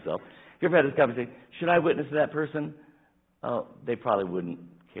honest with yourself. Have you ever had this conversation? Should I witness to that person? Oh, they probably wouldn't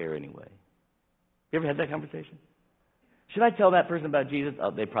care anyway. You ever had that conversation? Should I tell that person about Jesus?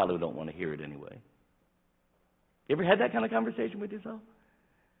 Oh, they probably don't want to hear it anyway. You ever had that kind of conversation with yourself?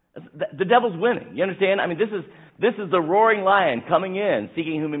 The devil's winning. You understand? I mean, this is the roaring lion coming in,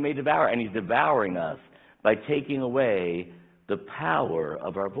 seeking whom he may devour, and he's devouring us by taking away the power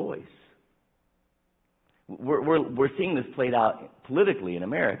of our voice. We're seeing this played out politically in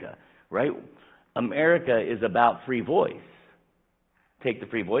America, right? America is about free voice. Take the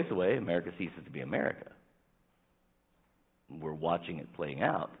free voice away, America ceases to be America. We're watching it playing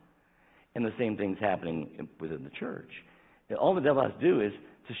out. And the same thing's happening within the church. And all the devil has to do is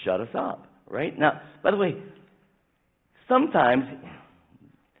to shut us up, right? Now, by the way, sometimes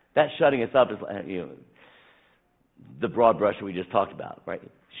that shutting us up is, the broad brush that we just talked about, right?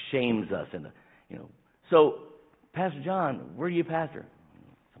 It shames us, So, Pastor John, where are you pastor?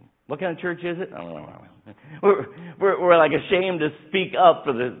 What kind of church is it? We're like ashamed to speak up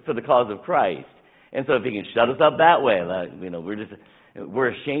for the cause of Christ, and so if he can shut us up that way, we're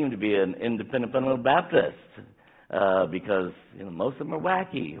ashamed to be an independent fundamental Baptist because most of them are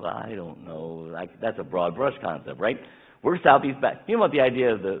wacky. Well, I don't know. That's a broad brush concept, right? We're Southeast Baptist. You know what the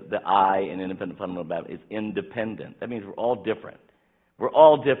idea of the I in independent fundamental Baptist is? Independent. That means we're all different. We're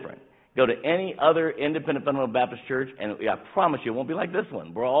all different. Go to any other independent fundamental Baptist church, and I promise you it won't be like this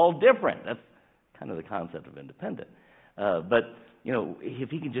one. We're all different. That's kind of the concept of independent. But if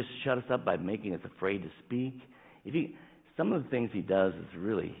he can just shut us up by making us afraid to speak, some of the things he does is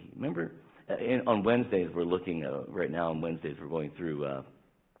really, remember, on Wednesdays we're looking, right now on Wednesdays we're going through,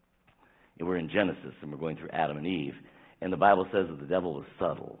 we're in Genesis and we're going through Adam and Eve, and the Bible says that the devil is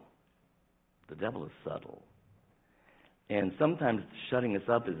subtle. The devil is subtle. And sometimes shutting us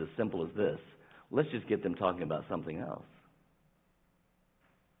up is as simple as this. Let's just get them talking about something else.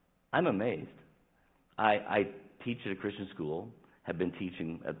 I'm amazed. I teach at a Christian school, have been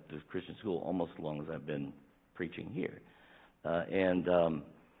teaching at this Christian school almost as long as I've been preaching here.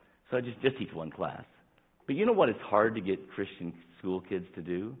 So I just teach one class. But you know what it's hard to get Christian school kids to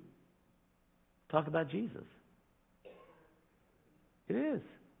do? Talk about Jesus. It is.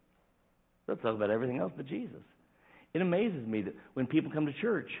 They'll talk about everything else but Jesus. It amazes me that when people come to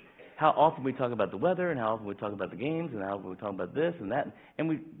church, how often we talk about the weather and how often we talk about the games and how often we talk about this and that, and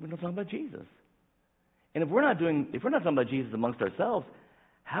we don't talk about Jesus. And if we're not talking about Jesus amongst ourselves,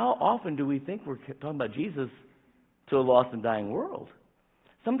 how often do we think we're talking about Jesus to a lost and dying world?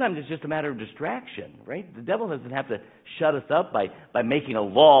 Sometimes it's just a matter of distraction, right? The devil doesn't have to shut us up by making a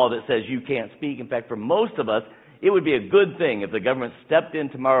law that says you can't speak. In fact, for most of us, it would be a good thing if the government stepped in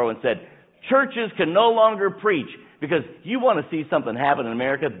tomorrow and said, churches can no longer preach because you want to see something happen in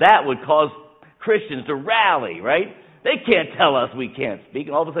America. That would cause Christians to rally, right? They can't tell us we can't speak.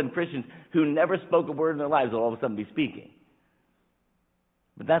 And all of a sudden, Christians who never spoke a word in their lives will all of a sudden be speaking.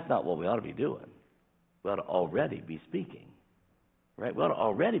 But that's not what we ought to be doing. We ought to already be speaking, right? We ought to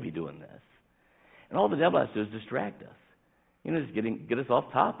already be doing this. And all the devil has to do is distract us. Just get us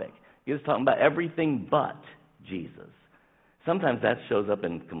off topic. Get us talking about everything but Jesus. Sometimes that shows up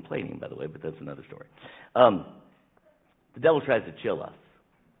in complaining, by the way, but that's another story. The devil tries to chill us.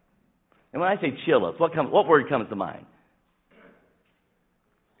 And when I say chill us, what word comes to mind?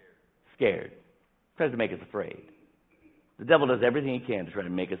 Scared. Tries to make us afraid. The devil does everything he can to try to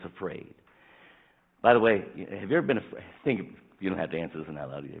make us afraid. By the way, have you ever been afraid? You don't have to answer this in out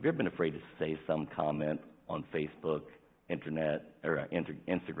loud. Have you ever been afraid to say some comment on Facebook, internet, or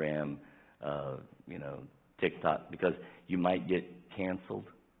Instagram, TikTok, because you might get canceled?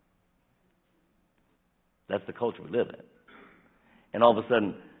 That's the culture we live in. And all of a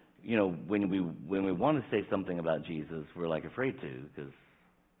sudden, when we want to say something about Jesus, we're like afraid to, because,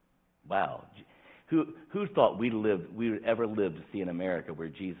 wow, who thought we would ever live to see an America where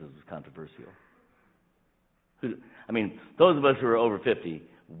Jesus was controversial? Those of us who are over 50,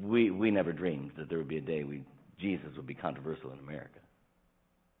 we never dreamed that there would be a day Jesus would be controversial in America.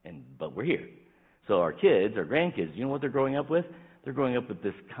 But we're here. So our kids, our grandkids, you know what they're growing up with? They're growing up with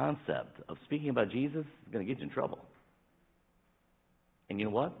this concept of speaking about Jesus is going to get you in trouble. And you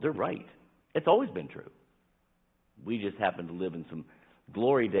know what? They're right. It's always been true. We just happen to live in some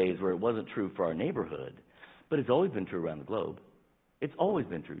glory days where it wasn't true for our neighborhood. But it's always been true around the globe. It's always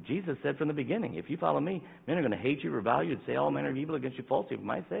been true. Jesus said from the beginning, if you follow me, men are going to hate you, revile you, and say all manner of evil against you falsely for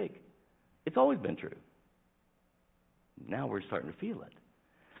my sake. It's always been true. Now we're starting to feel it.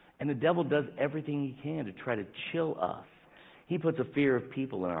 And the devil does everything he can to try to chill us. He puts a fear of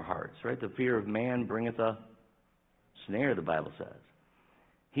people in our hearts, right? The fear of man bringeth a snare, the Bible says.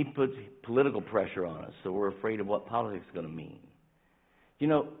 He puts political pressure on us, so we're afraid of what politics is going to mean. You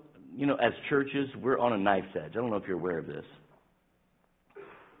know, as churches, we're on a knife's edge. I don't know if you're aware of this.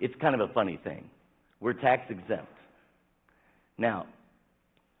 It's kind of a funny thing. We're tax exempt. Now,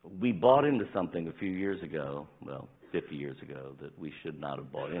 we bought into something a few years ago, 50 years ago, that we should not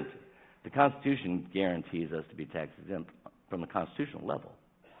have bought into. The Constitution guarantees us to be tax exempt from a constitutional level.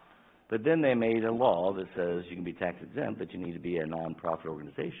 But then they made a law that says you can be tax exempt, but you need to be a nonprofit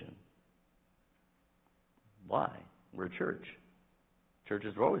organization. Why? We're a church.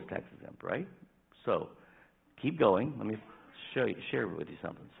 Churches are always tax exempt, right? So, keep going. Let me share with you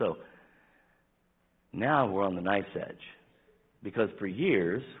something. So, now we're on the knife's edge. Because for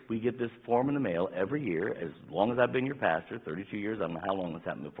years, we get this form in the mail every year. As long as I've been your pastor, 32 years, I don't know how long this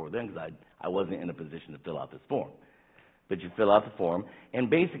happened before then, because I wasn't in a position to fill out this form. But you fill out the form, and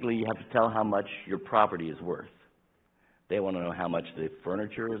basically you have to tell how much your property is worth. They want to know how much the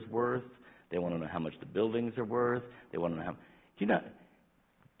furniture is worth. They want to know how much the buildings are worth. They want to know how...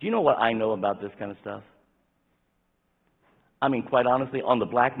 Do you know what I know about this kind of stuff? I mean, quite honestly, on the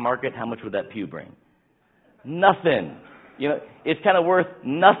black market, how much would that pew bring? Nothing. You know, it's kind of worth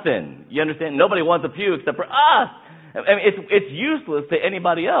nothing. You understand? Nobody wants a pew except for us. I mean, it's useless to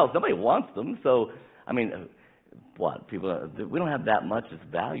anybody else. Nobody wants them. So, I mean, what? People, we don't have that much as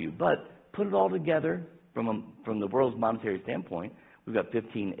value. But put it all together from the world's monetary standpoint. We've got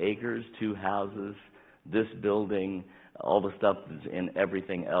 15 acres, 2 houses, this building, all the stuff and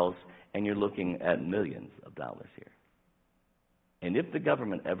everything else, and you're looking at millions of dollars here. And if the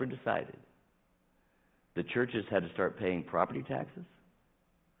government ever decided the churches had to start paying property taxes,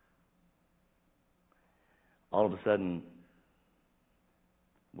 all of a sudden,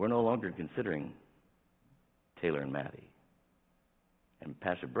 we're no longer considering Taylor and Maddie. And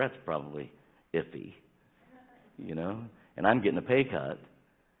Pastor Brett's probably iffy, you know, and I'm getting a pay cut.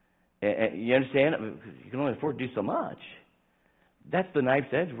 And you understand? You can only afford to do so much. That's the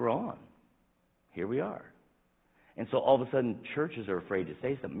knife's edge we're on. Here we are. And so all of a sudden, churches are afraid to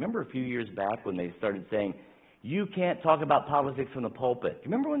say something. Remember a few years back when they started saying, you can't talk about politics from the pulpit. Do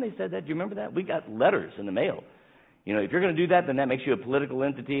you remember when they said that? Do you remember that? We got letters in the mail. You know, if you're going to do that, then that makes you a political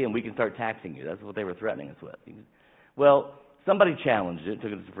entity and we can start taxing you. That's what they were threatening us with. Well, somebody challenged it,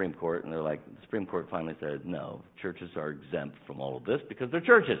 took it to the Supreme Court, and they're like, the Supreme Court finally said, no, churches are exempt from all of this because they're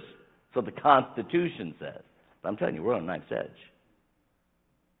churches. So the Constitution says. But I'm telling you, we're on a knife's edge.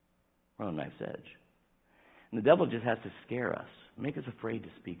 We're on a knife's edge. And the devil just has to scare us, make us afraid to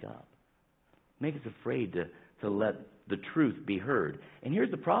speak up, make us afraid to let the truth be heard. And here's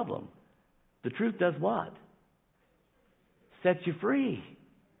the problem. The truth does what? Sets you free.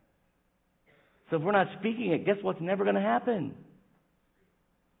 So if we're not speaking it, guess what's never going to happen?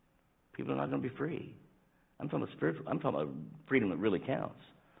 People are not going to be free. I'm talking about spiritual. I'm talking about freedom that really counts.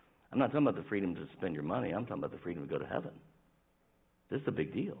 I'm not talking about the freedom to spend your money. I'm talking about the freedom to go to heaven. This is a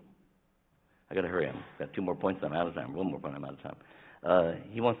big deal. I got to hurry. I've got 2 more points. I'm out of time. 1 more point. I'm out of time.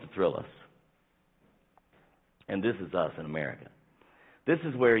 He wants to thrill us. And this is us in America. This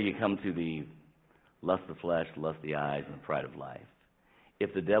is where you come to the lust of the flesh, lust of the eyes, and the pride of life.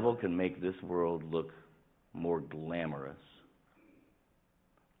 If the devil can make this world look more glamorous,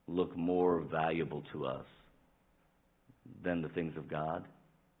 look more valuable to us than the things of God,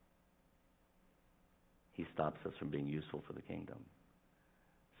 he stops us from being useful for the kingdom.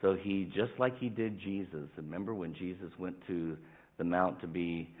 So he, just like he did Jesus, remember when Jesus went to the mount to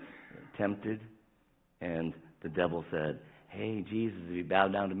be tempted, and the devil said, hey, Jesus, if you bow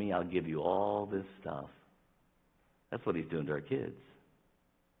down to me, I'll give you all this stuff. That's what he's doing to our kids.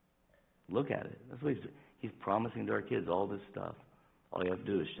 Look at it. That's what he's promising to our kids, all this stuff. All you have to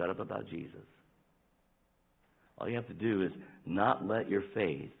do is shut up about Jesus. All you have to do is not let your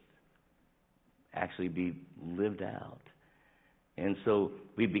faith actually be lived out. And so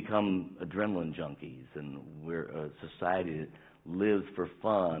we become adrenaline junkies, and we're a society that lives for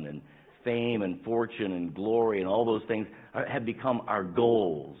fun, and fame and fortune and glory and all those things have become our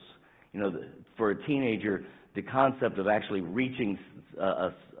goals. You know, for a teenager, the concept of actually reaching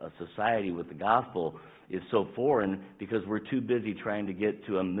a society with the gospel is so foreign because we're too busy trying to get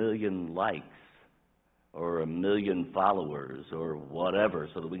to 1 million likes or 1 million followers or whatever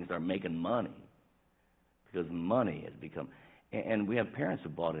so that we can start making money. Because money has become... And we have parents who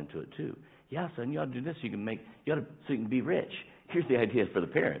bought into it too. Yeah, son, you ought to do this so you can be rich. Here's the idea for the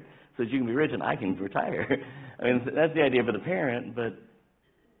parent. So that you can be rich and I can retire. I mean, that's the idea for the parent, but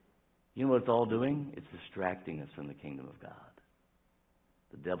You know what it's all doing? It's distracting us from the kingdom of God.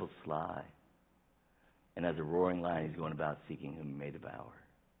 The devil's sly. And as a roaring lion, he's going about seeking whom he may devour.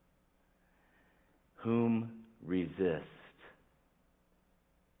 Whom resist.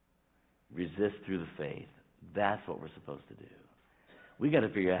 Resist through the faith. That's what we're supposed to do. We got to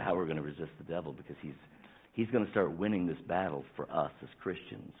figure out how we're going to resist the devil, because he's going to start winning this battle for us as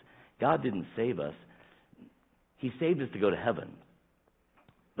Christians. God didn't save us. He saved us to go to heaven.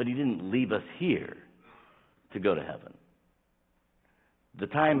 But he didn't leave us here to go to heaven. The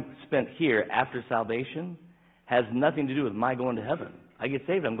time spent here after salvation has nothing to do with my going to heaven. I get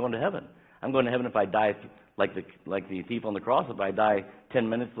saved, I'm going to heaven. I'm going to heaven if I die like the thief on the cross, if I die 10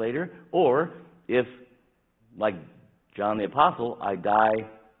 minutes later, or if, like John the Apostle, I die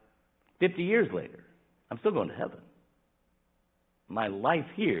 50 years later. I'm still going to heaven. My life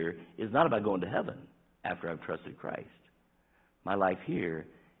here is not about going to heaven after I've trusted Christ. My life here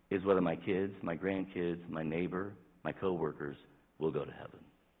is whether my kids, my grandkids, my neighbor, my co-workers will go to heaven.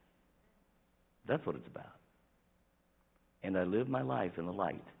 That's what it's about. And I live my life in the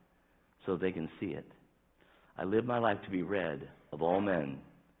light so they can see it. I live my life to be read of all men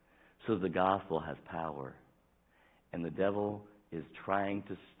so the gospel has power. And the devil is trying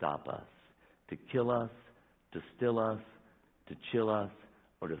to stop us, to kill us, to still us, to chill us,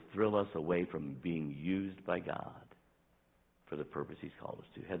 or to thrill us away from being used by God for the purpose he's called us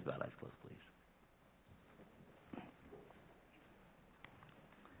to. Heads bowed, eyes closed, please.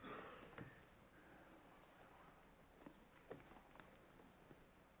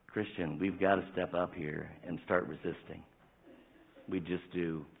 Christian, we've got to step up here and start resisting. We just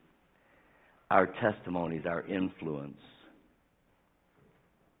do. Our testimonies, our influence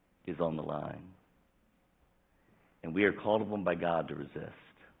is on the line. And we are called upon by God to resist,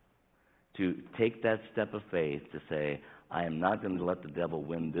 to take that step of faith to say, I am not going to let the devil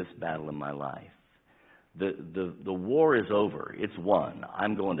win this battle in my life. The war is over. It's won.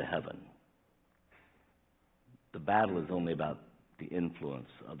 I'm going to heaven. The battle is only about the influence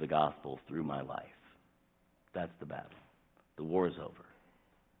of the gospel through my life. That's the battle. The war is over.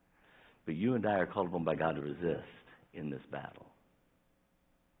 But you and I are called upon by God to resist in this battle.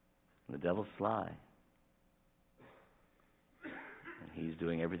 And the devil's sly. And he's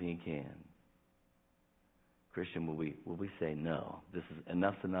doing everything he can. Christian, will we say, no, this is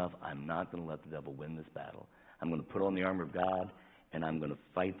enough's enough. I'm not going to let the devil win this battle. I'm going to put on the armor of God, and I'm going to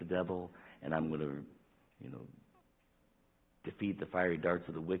fight the devil, and I'm going to, defeat the fiery darts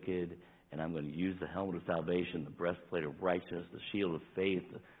of the wicked, and I'm going to use the helmet of salvation, the breastplate of righteousness, the shield of faith,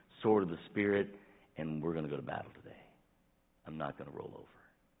 the sword of the Spirit, and we're going to go to battle today. I'm not going to roll over.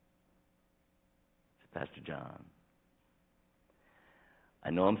 Pastor John, I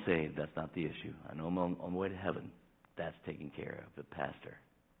know I'm saved. That's not the issue. I know I'm on the way to heaven. That's taken care of. But Pastor,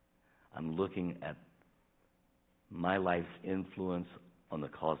 I'm looking at my life's influence on the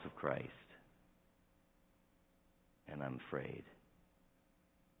cause of Christ, and I'm afraid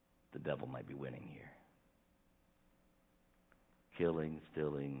the devil might be winning here. Killing,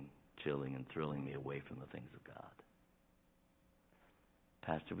 stealing, chilling, and thrilling me away from the things of God.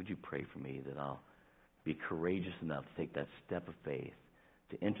 Pastor, would you pray for me that I'll be courageous enough to take that step of faith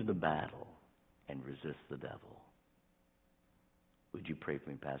to enter the battle and resist the devil? Would you pray for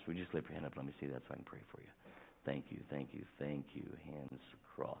me, Pastor? Would you just lift your hand up and let me see that so I can pray for you? Thank you, thank you, thank you. Hands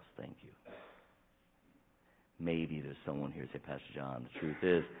across, thank you. Maybe there's someone here who say, Pastor John, the truth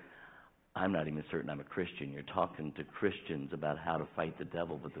is, I'm not even certain I'm a Christian. You're talking to Christians about how to fight the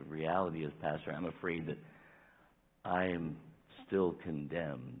devil, but the reality is, Pastor, I'm afraid that I am still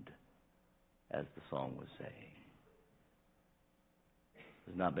condemned, as the song was saying.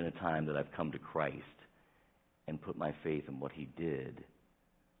 There's not been a time that I've come to Christ and put my faith in what he did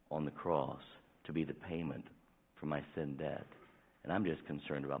on the cross to be the payment for my sin debt. And I'm just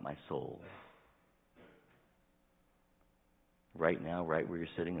concerned about my soul. Right now, right where you're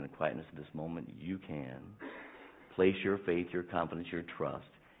sitting in the quietness of this moment, you can place your faith, your confidence, your trust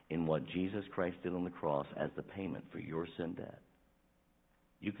in what Jesus Christ did on the cross as the payment for your sin debt.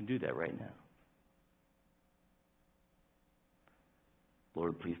 You can do that right now.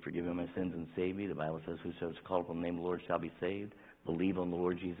 Lord, please forgive me my sins and save me. The Bible says, whosoever shall call upon the name of the Lord shall be saved. Believe on the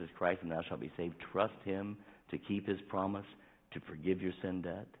Lord Jesus Christ, and thou shalt be saved. Trust him to keep his promise to forgive your sin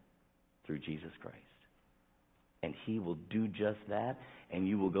debt through Jesus Christ. And he will do just that, and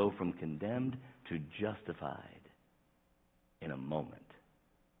you will go from condemned to justified in a moment.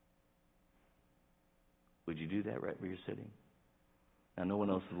 Would you do that right where you're sitting? Now, no one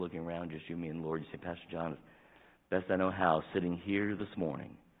else is looking around, just you, me, and the Lord. You say, Pastor John, best I know how, sitting here this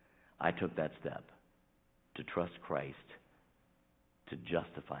morning, I took that step to trust Christ to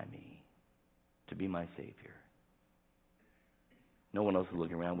justify me to be my Savior. No one else is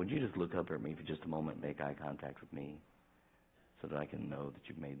looking around. Would you just look up at me for just a moment and make eye contact with me so that I can know that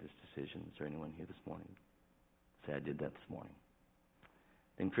you've made this decision? Is there anyone here this morning? Say, I did that this morning.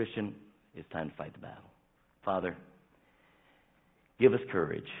 Then, Christian, it's time to fight the battle. Father, give us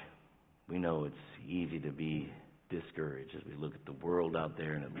courage. We know it's easy to be discouraged as we look at the world out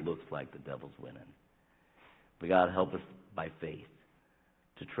there and it looks like the devil's winning. But God, help us by faith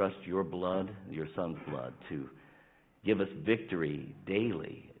to trust your blood, your Son's blood, to give us victory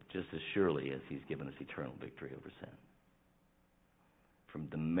daily, just as surely as he's given us eternal victory over sin. From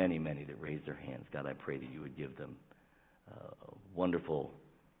the many, many that raise their hands, God, I pray that you would give them wonderful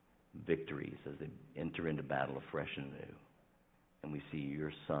victories as they enter into battle afresh and anew. And we see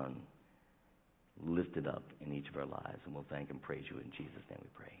your Son lifted up in each of our lives, and we'll thank and praise you. In Jesus' name we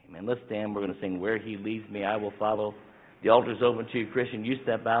pray. Amen. Let's stand. We're going to sing Where He Leads Me, I Will Follow. The altar's open to you, Christian. You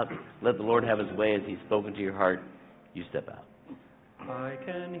step out. Let the Lord have his way as he's spoken to your heart. You step out. I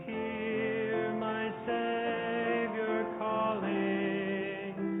can hear my Savior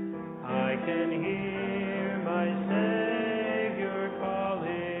calling. I can hear my Savior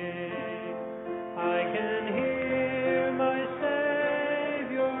calling. I can hear my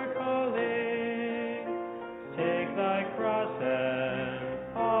Savior calling. Take thy cross and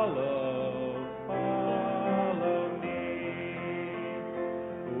follow me.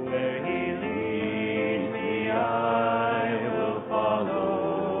 Where he leads me, I will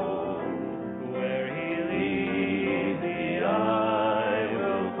follow. Where he leads me, I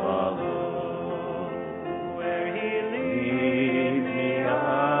will follow. Where he leads me, I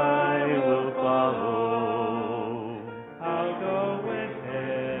will follow. I'll go with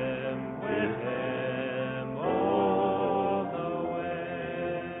him all the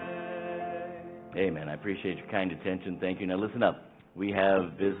way. Amen. I appreciate your kind attention. Thank you. Now listen up. We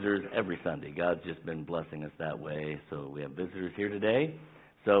have visitors every Sunday. God's just been blessing us that way. So we have visitors here today.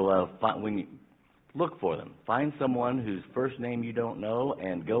 So when you look for them, find someone whose first name you don't know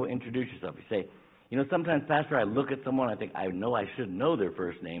and go introduce yourself. You say, you know, sometimes, Pastor, I look at someone, I think, I know I should know their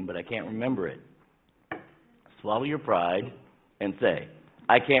first name, but I can't remember it. Swallow your pride and say,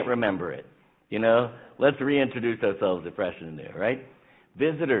 I can't remember it. You know, let's reintroduce ourselves afresh and anew, right?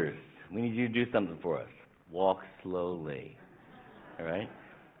 Visitors, we need you to do something for us. Walk slowly. All right?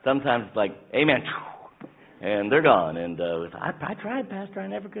 Sometimes it's like, amen, and they're gone. And I tried, Pastor, I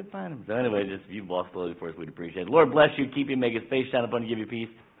never could find them. So anyway, just if you walk slowly for us, we'd appreciate it. Lord bless you, keep you, make his face shine upon you, give you peace.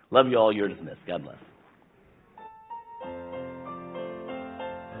 Love you all. You're dismissed. God bless.